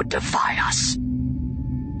those who would defy us.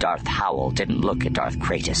 Darth Howell didn't look at Darth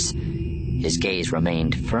Kratos. His gaze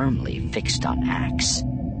remained firmly fixed on Axe.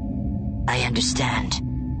 I understand,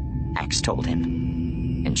 Axe told him.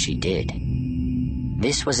 And she did.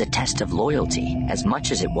 This was a test of loyalty as much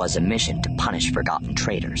as it was a mission to punish forgotten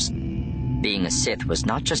traitors. Being a Sith was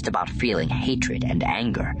not just about feeling hatred and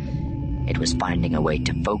anger. It was finding a way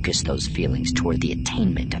to focus those feelings toward the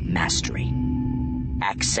attainment of mastery.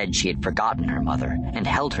 Axe said she had forgotten her mother and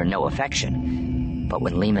held her no affection. But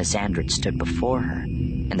when Lima Xandret stood before her,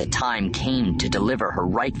 and the time came to deliver her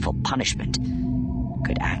rightful punishment,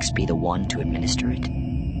 could Axe be the one to administer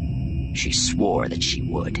it? She swore that she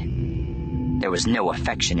would. There was no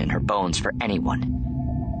affection in her bones for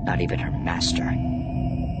anyone, not even her master.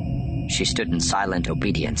 She stood in silent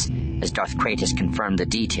obedience as Darth Kratos confirmed the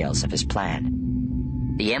details of his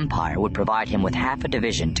plan. The Empire would provide him with half a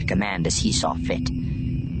division to command as he saw fit.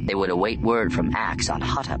 They would await word from Axe on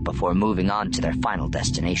Hutta before moving on to their final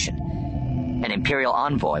destination. An Imperial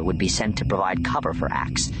envoy would be sent to provide cover for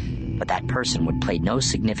Axe, but that person would play no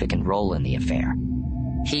significant role in the affair.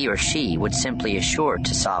 He or she would simply assure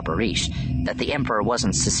Tassa Barish that the Emperor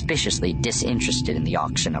wasn't suspiciously disinterested in the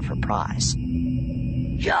auction of her prize.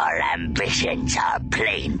 Your ambitions are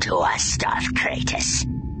plain to us, Darth Kratos,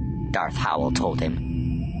 Darth Howell told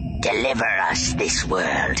him. Deliver us this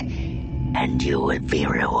world, and you will be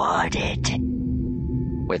rewarded.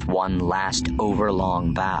 With one last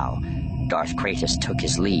overlong bow, Darth Kratos took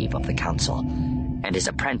his leave of the council, and his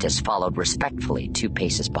apprentice followed respectfully 2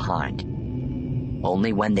 paces behind.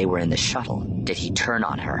 Only when they were in the shuttle did he turn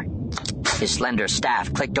on her. His slender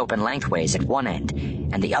staff clicked open lengthways at one end,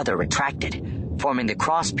 and the other retracted, forming the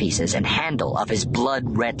cross pieces and handle of his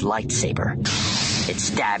blood-red lightsaber. It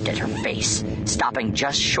stabbed at her face, stopping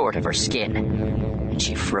just short of her skin, and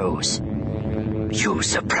she froze. "You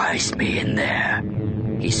surprised me in there,"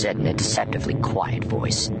 he said in a deceptively quiet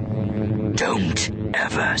voice. "Don't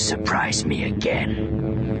ever surprise me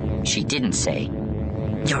again." She didn't say,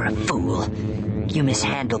 "You're a fool. You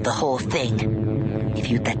mishandled the whole thing.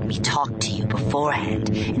 If you'd let me talk to you beforehand,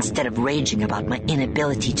 instead of raging about my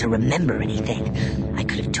inability to remember anything, I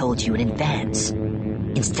could have told you in advance.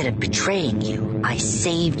 Instead of betraying you, I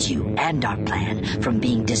saved you and our plan from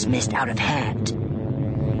being dismissed out of hand."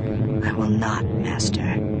 "I will not,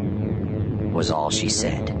 Master," was all she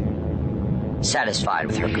said. Satisfied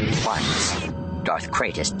with her compliance, Darth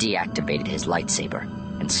Kratos deactivated his lightsaber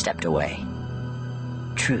and stepped away.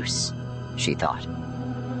 Truce, she thought.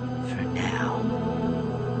 For now.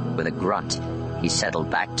 With a grunt, he settled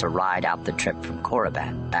back to ride out the trip from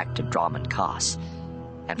Korriban back to Dromund Kaas,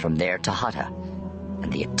 and from there to Hutta,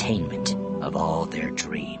 and the attainment of all their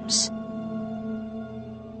dreams.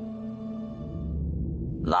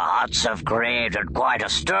 "The Hutts have created quite a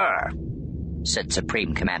stir," said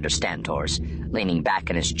Supreme Commander Stantors, leaning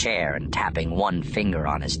back in his chair and tapping one finger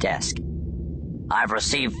on his desk. "I've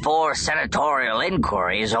received 4 senatorial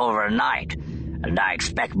inquiries overnight, and I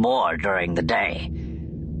expect more during the day.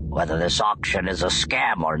 Whether this auction is a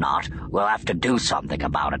scam or not, we'll have to do something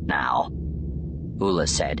about it now." Ula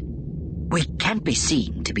said, "We can't be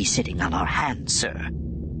seen to be sitting on our hands, sir."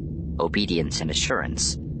 Obedience and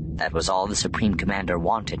assurance, that was all the Supreme Commander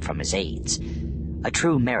wanted from his aides. A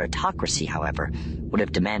true meritocracy, however, would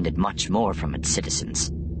have demanded much more from its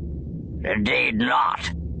citizens. "Indeed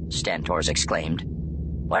not," Stantors exclaimed.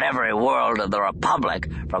 "When every world of the Republic,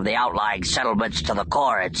 from the outlying settlements to the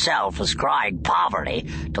core itself, is crying poverty,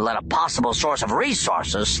 to let a possible source of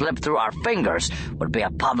resources slip through our fingers would be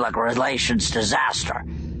a public relations disaster,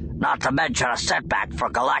 not to mention a setback for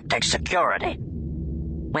galactic security."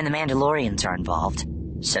 "When the Mandalorians are involved,"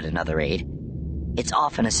 said another aide, "it's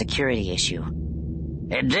often a security issue."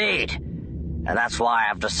 "Indeed, and that's why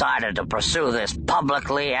I've decided to pursue this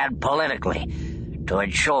publicly and politically, to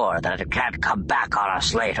ensure that it can't come back on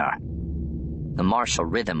us later." The martial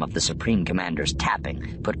rhythm of the Supreme Commander's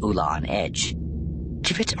tapping put Ula on edge.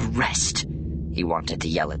 "Give it a rest," he wanted to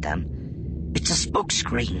yell at them. "It's a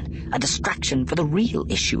smokescreen, a distraction for the real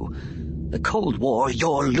issue. The Cold War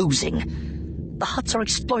you're losing. The Hutts are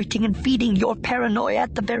exploiting and feeding your paranoia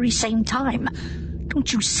at the very same time.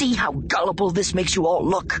 Don't you see how gullible this makes you all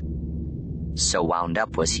look?" So wound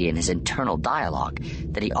up was he in his internal dialogue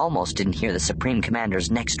that he almost didn't hear the Supreme Commander's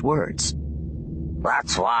next words.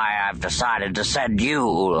 "That's why I've decided to send you,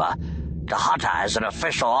 Ula, to Hutta as an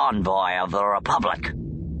official envoy of the Republic."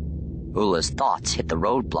 Ula's thoughts hit the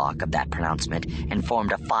roadblock of that pronouncement and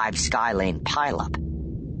formed a 5 skylane pileup.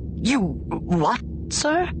 "You what,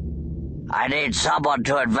 sir?" "I need someone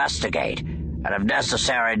to investigate, and if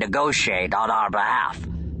necessary negotiate on our behalf.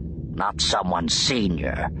 Not someone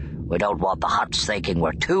senior. We don't want the Hutts thinking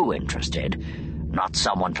we're too interested. Not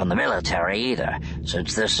someone from the military either,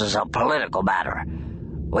 since this is a political matter.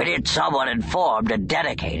 We need someone informed and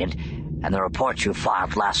dedicated, and the reports you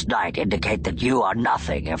filed last night indicate that you are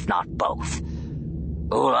nothing if not both.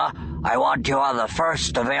 Ula, I want you on the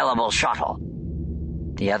first available shuttle."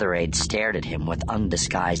 The other aide stared at him with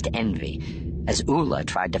undisguised envy as Ula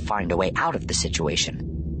tried to find a way out of the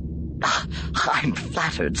situation. "I'm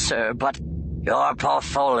flattered, sir, but—" "Your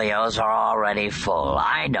portfolios are already full,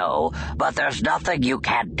 I know, but there's nothing you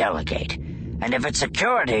can't delegate. And if it's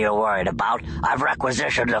security you're worried about, I've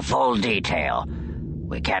requisitioned a full detail.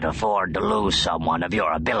 We can't afford to lose someone of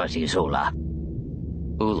your abilities, Ula."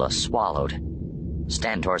 Ula swallowed.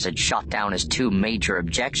 Stantors had shot down his 2 major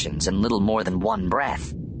objections in little more than 1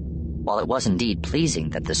 breath. While it was indeed pleasing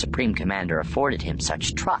that the Supreme Commander afforded him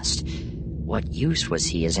such trust, what use was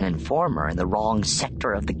he as an informer in the wrong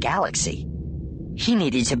sector of the galaxy? He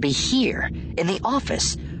needed to be here, in the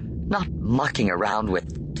office, not mucking around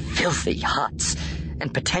with filthy Hutts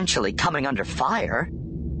and potentially coming under fire.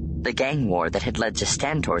 The gang war that had led to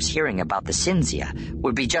Stantors hearing about the Cinzia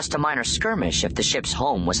would be just a minor skirmish if the ship's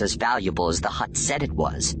home was as valuable as the Hutt said it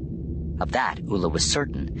was. Of that, Ula was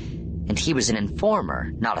certain, and he was an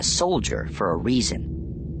informer, not a soldier, for a reason.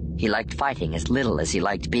 He liked fighting as little as he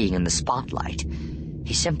liked being in the spotlight.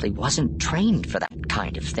 He simply wasn't trained for that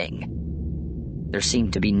kind of thing. There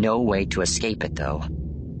seemed to be no way to escape it, though.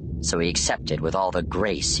 so he accepted with all the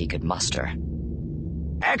grace he could muster.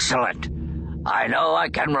 Excellent. I know I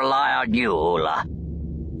can rely on you, Ula.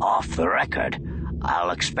 Off the record,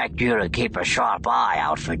 I'll expect you to keep a sharp eye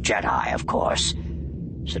out for Jedi, of course.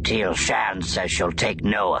 Satele Shan says she'll take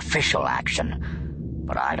no official action,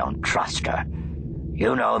 but I don't trust her.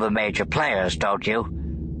 You know the major players, don't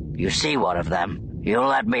you? You see one of them, you'll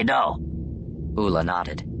let me know. Ula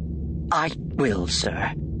nodded. I will,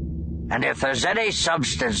 sir. And if there's any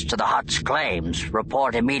substance to the Hutt's claims,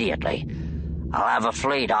 report immediately. I'll have a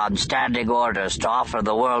fleet on standing orders to offer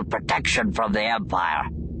the world protection from the Empire.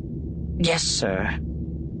 Yes, sir.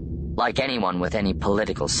 Like anyone with any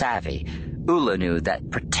political savvy, Ula knew that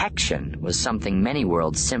protection was something many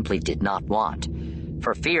worlds simply did not want,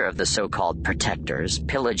 for fear of the so-called protectors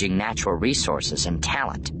pillaging natural resources and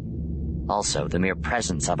talent. Also, the mere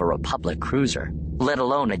presence of a Republic cruiser, let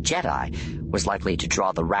alone a Jedi, was likely to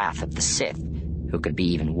draw the wrath of the Sith, who could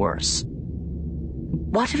be even worse.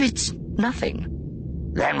 What if it's nothing?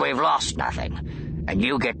 Then we've lost nothing, and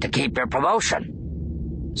you get to keep your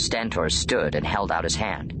promotion. Stentor stood and held out his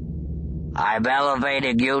hand. I'm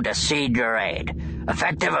elevating you to senior aide,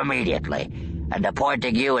 effective immediately, and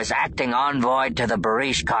appointing you as acting envoy to the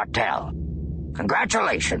Barish cartel.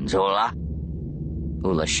 Congratulations, Ula.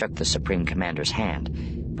 Ula shook the Supreme Commander's hand,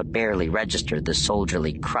 but barely registered the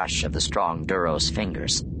soldierly crush of the strong Duro's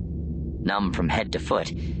fingers. Numb from head to foot,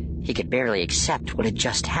 he could barely accept what had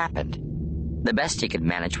just happened. The best he could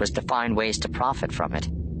manage was to find ways to profit from it.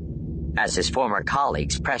 As his former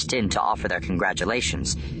colleagues pressed in to offer their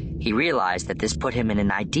congratulations, he realized that this put him in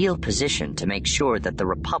an ideal position to make sure that the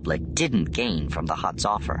Republic didn't gain from the Hutt's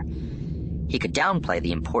offer. He could downplay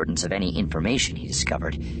the importance of any information he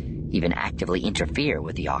discovered, even actively interfere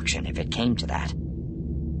with the auction if it came to that.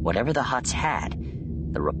 Whatever the Hutts had,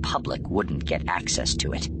 the Republic wouldn't get access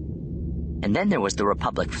to it. And then there was the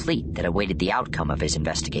Republic fleet that awaited the outcome of his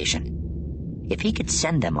investigation. If he could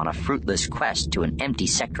send them on a fruitless quest to an empty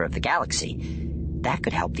sector of the galaxy, that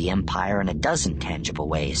could help the Empire in a dozen tangible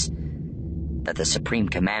ways. That the Supreme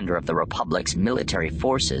Commander of the Republic's military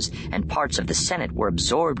forces and parts of the Senate were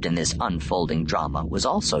absorbed in this unfolding drama was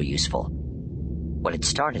also useful. What had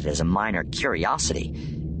started as a minor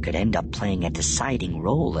curiosity could end up playing a deciding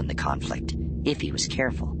role in the conflict, if he was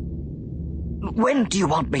careful. When do you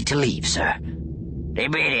want me to leave, sir?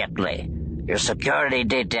 Immediately. Your security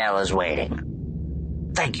detail is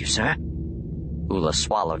waiting. Thank you, sir. Ula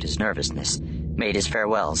swallowed his nervousness, made his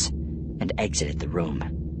farewells, and exited the room.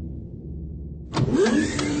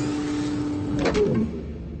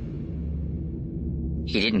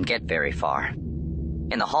 He didn't get very far.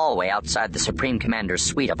 In the hallway outside the Supreme Commander's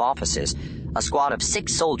suite of offices, a squad of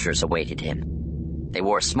 6 soldiers awaited him. They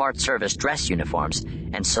wore smart service dress uniforms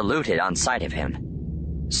and saluted on sight of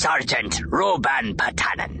him. Sergeant Roban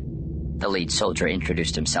Patanen, the lead soldier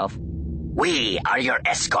introduced himself. We are your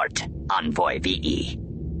escort, Envoy VE.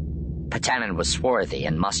 Patanen was swarthy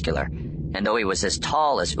and muscular, and though he was as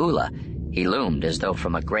tall as Ula, he loomed as though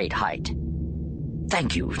from a great height.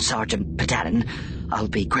 Thank you, Sergeant Patanen. I'll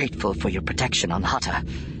be grateful for your protection on Hutta.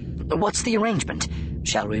 What's the arrangement?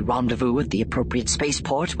 Shall we rendezvous at the appropriate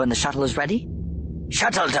spaceport when the shuttle is ready?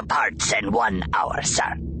 Shuttle departs in 1 hour,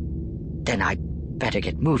 sir. Then I'd better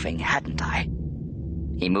get moving, hadn't I?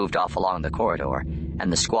 He moved off along the corridor,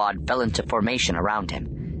 and the squad fell into formation around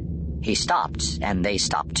him. He stopped, and they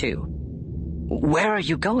stopped too. Where are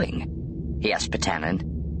you going? He asked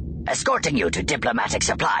Patanen. Escorting you to diplomatic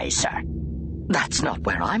supplies, sir. That's not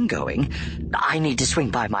where I'm going. I need to swing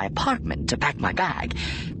by my apartment to pack my bag,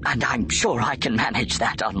 and I'm sure I can manage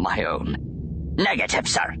that on my own. Negative,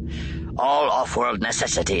 sir. All off-world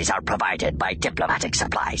necessities are provided by diplomatic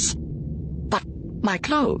supplies. But my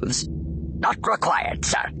clothes? Not required,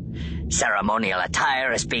 sir. Ceremonial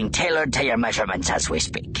attire is being tailored to your measurements as we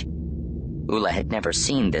speak. Ula had never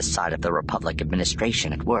seen this side of the Republic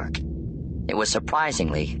administration at work. It was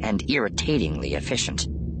surprisingly and irritatingly efficient.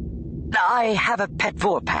 I have a Pet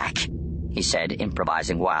 4 pack, he said,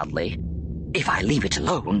 improvising wildly. If I leave it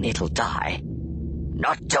alone, it'll die.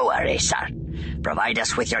 Not to worry, sir. Provide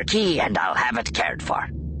us with your key and I'll have it cared for.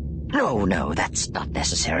 No, that's not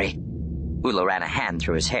necessary. Ula ran a hand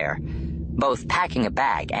through his hair. Both packing a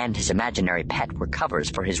bag and his imaginary pet were covers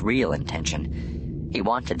for his real intention. He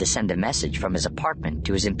wanted to send a message from his apartment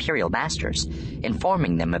to his Imperial masters,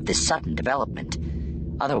 informing them of this sudden development.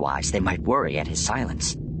 Otherwise, they might worry at his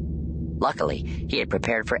silence. Luckily, he had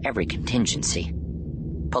prepared for every contingency.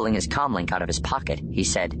 Pulling his comlink out of his pocket, he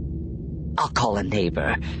said, I'll call a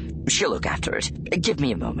neighbor. She'll look after it. Give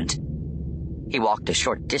me a moment. He walked a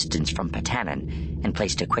short distance from Patanen and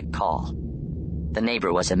placed a quick call. The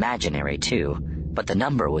neighbor was imaginary, too, but the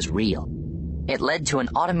number was real. It led to an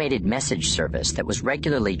automated message service that was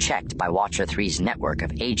regularly checked by Watcher 3's network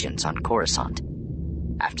of agents on Coruscant.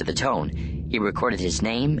 After the tone, he recorded his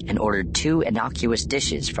name and ordered 2 innocuous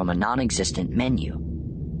dishes from a non-existent menu.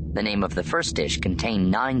 The name of the first dish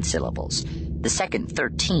contained 9 syllables, the second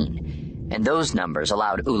 13, and those numbers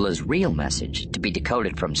allowed Ula's real message to be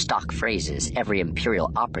decoded from stock phrases every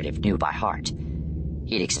Imperial operative knew by heart.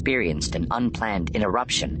 He'd experienced an unplanned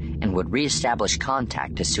interruption and would re-establish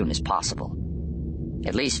contact as soon as possible.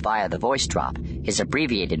 At least via the voice drop, his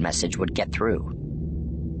abbreviated message would get through.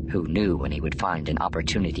 Who knew when he would find an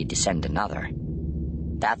opportunity to send another?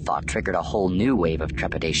 That thought triggered a whole new wave of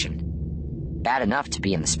trepidation. Bad enough to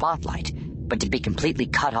be in the spotlight, but to be completely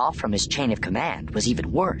cut off from his chain of command was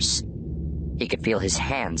even worse. He could feel his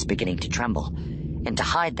hands beginning to tremble, and to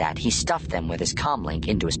hide that, he stuffed them with his comlink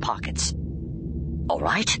into his pockets. "All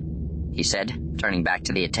right," he said, turning back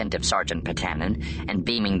to the attentive Sergeant Patanin and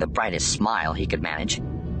beaming the brightest smile he could manage.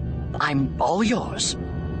 "I'm all yours."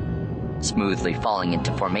 Smoothly falling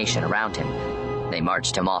into formation around him, they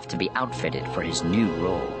marched him off to be outfitted for his new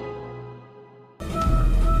role.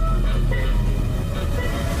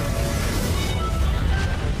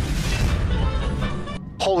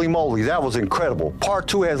 Holy moly, that was incredible. Part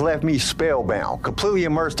 2 has left me spellbound, completely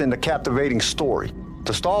immersed in the captivating story.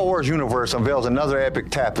 The Star Wars universe unveils another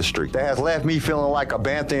epic tapestry that has left me feeling like a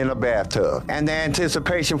bantha in a bathtub, and the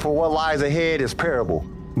anticipation for what lies ahead is parable.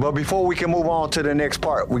 But before we can move on to the next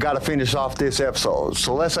part, we gotta finish off this episode,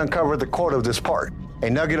 so let's uncover the core of this part, a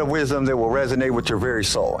nugget of wisdom that will resonate with your very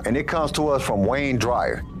soul, and it comes to us from Wayne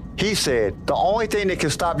Dyer. He said, "The only thing that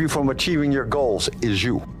can stop you from achieving your goals is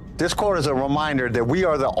you." This quote is a reminder that we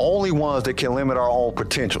are the only ones that can limit our own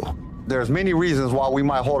potential. There's many reasons why we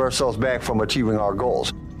might hold ourselves back from achieving our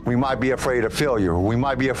goals. We might be afraid of failure. We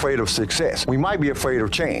might be afraid of success. We might be afraid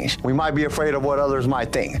of change. We might be afraid of what others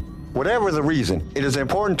might think. Whatever the reason, it is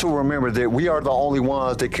important to remember that we are the only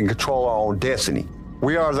ones that can control our own destiny.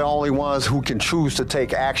 We are the only ones who can choose to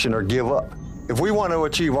take action or give up. If we want to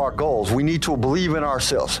achieve our goals, we need to believe in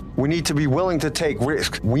ourselves. We need to be willing to take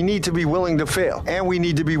risks. We need to be willing to fail. And we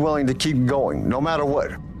need to be willing to keep going, no matter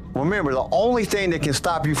what. Remember, the only thing that can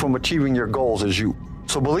stop you from achieving your goals is you.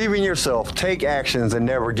 So believe in yourself, take actions, and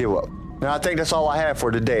never give up. Now, I think that's all I have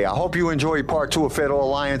for today. I hope you enjoyed part 2 of Federal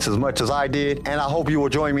Alliance as much as I did, and I hope you will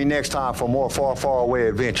join me next time for more far, far away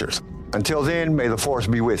adventures. Until then, may the Force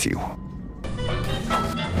be with you.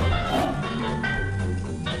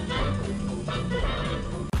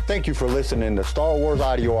 Thank you for listening to Star Wars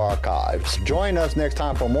Audio Archives. Join us next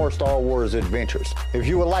time for more Star Wars adventures. If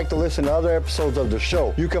you would like to listen to other episodes of the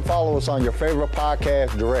show, you can follow us on your favorite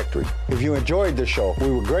podcast directory. If you enjoyed the show,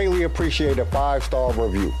 we would greatly appreciate a 5-star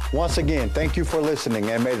review. Once again, thank you for listening,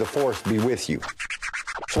 and may the Force be with you.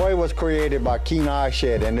 Sway was created by Keen Eye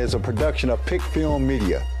Shed and is a production of Pick Film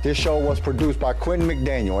Media. This show was produced by Quentin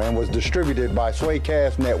McDaniel and was distributed by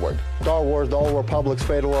Swaycast Network. Star Wars The Old Republic's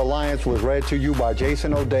Fatal Alliance was read to you by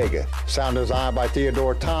Jason Odega. Sound design by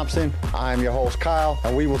Theodore Thompson. I am your host, Kyle,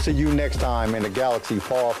 and we will see you next time in a galaxy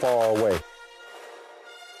far, far away.